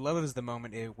what I would love is the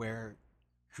moment where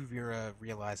Kuvira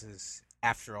realizes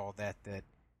after all that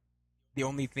the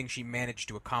only thing she managed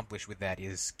to accomplish with that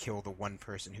is kill the one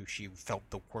person who she felt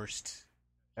the worst.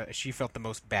 She felt the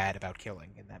most bad about killing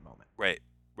in that moment. Right,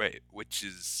 right, which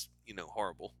is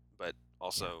horrible, but Yeah,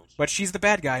 also but she's the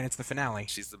bad guy, and it's the finale.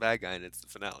 she's the bad guy and it's the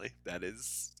finale. That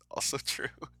is also true.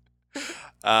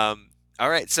 um, all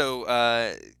right, so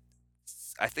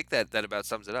I think that about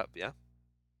sums it up. Yeah,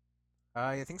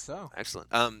 I think so. excellent.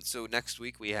 So next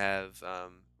week we have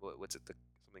what's it? The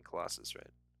something Colossus, right?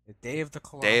 The Day of the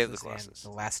Day of the Colossus and Colossus. the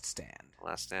Last Stand.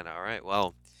 Last stand. All right.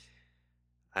 Well,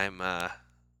 I'm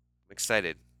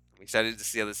excited. I'm excited to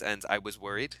see how this ends. I was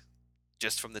worried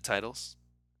just from the titles.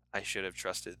 I should have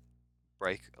trusted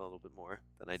Break a little bit more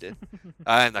than I did.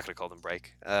 I'm not gonna call them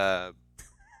Break. I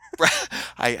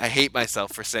hate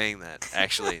myself for saying that.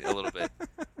 Actually, a little bit.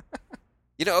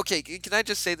 Okay. Can I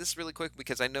just say this really quick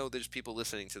because I know there's people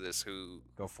listening to this who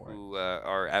Go for it. who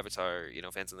are Avatar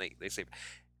fans and they say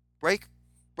Break,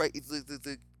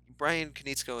 the Brian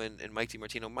Konietzko and Mike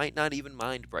DiMartino might not even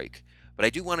mind Break, but I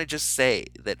do want to just say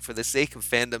that for the sake of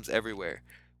fandoms everywhere,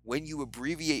 when you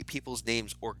abbreviate people's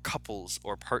names or couples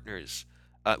or partners,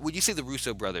 when you say the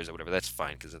Russo brothers or whatever, that's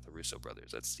fine because of the Russo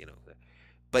brothers. That's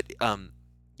but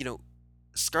you know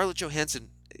Scarlett Johansson,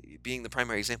 being the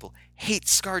primary example,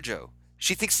 hates ScarJo.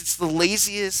 She thinks it's the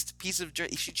laziest piece of.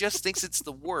 She just thinks it's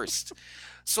the worst.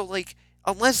 So like,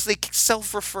 unless they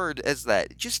self-referred as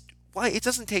that, just why it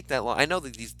doesn't take that long. I know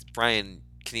that these Brian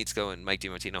Konietzko and Mike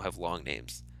DiMartino have long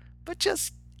names, but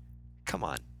just come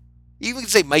on. You can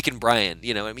say Mike and Brian.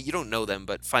 I mean, you don't know them,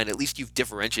 but fine. At least you've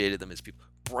differentiated them as people.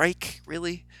 Brike,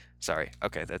 really? Sorry.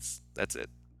 Okay, that's it.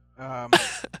 Um,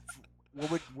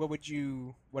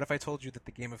 what if I told you that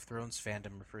the Game of Thrones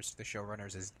fandom refers to the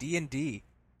showrunners as D&D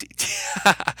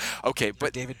Okay, for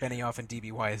but David Benioff and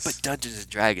DB Weiss? Dungeons and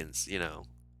Dragons,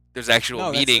 there's actual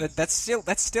No, that's meaning.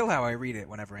 that's still how I read it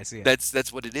whenever I see it.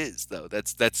 That's what it is, though.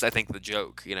 That's I think the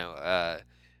joke. And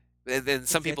then It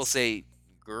some people fits. say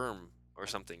Gurm or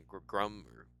something, Grum.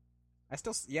 Or,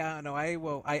 Yeah, no,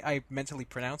 I mentally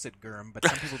pronounce it Gurm, but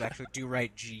some people actually do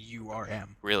write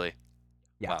Gurm. really?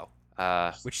 Yeah, Wow.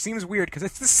 Uh, which seems weird because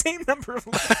it's the same number of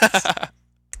letters.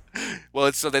 well,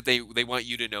 it's so that they want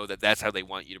you to know that that's how they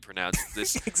want you to pronounce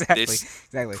this Exactly, this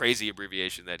exactly. crazy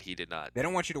abbreviation that he did not. They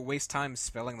don't want you to waste time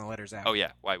spelling the letters Oh out.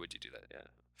 yeah, why would you do that? Yeah.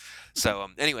 So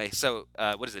anyway,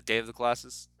 what is it? Day of the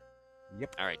Colossus.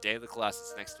 Yep. All right, Day of the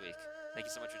Colossus next week. Thank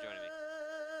you so much for joining me.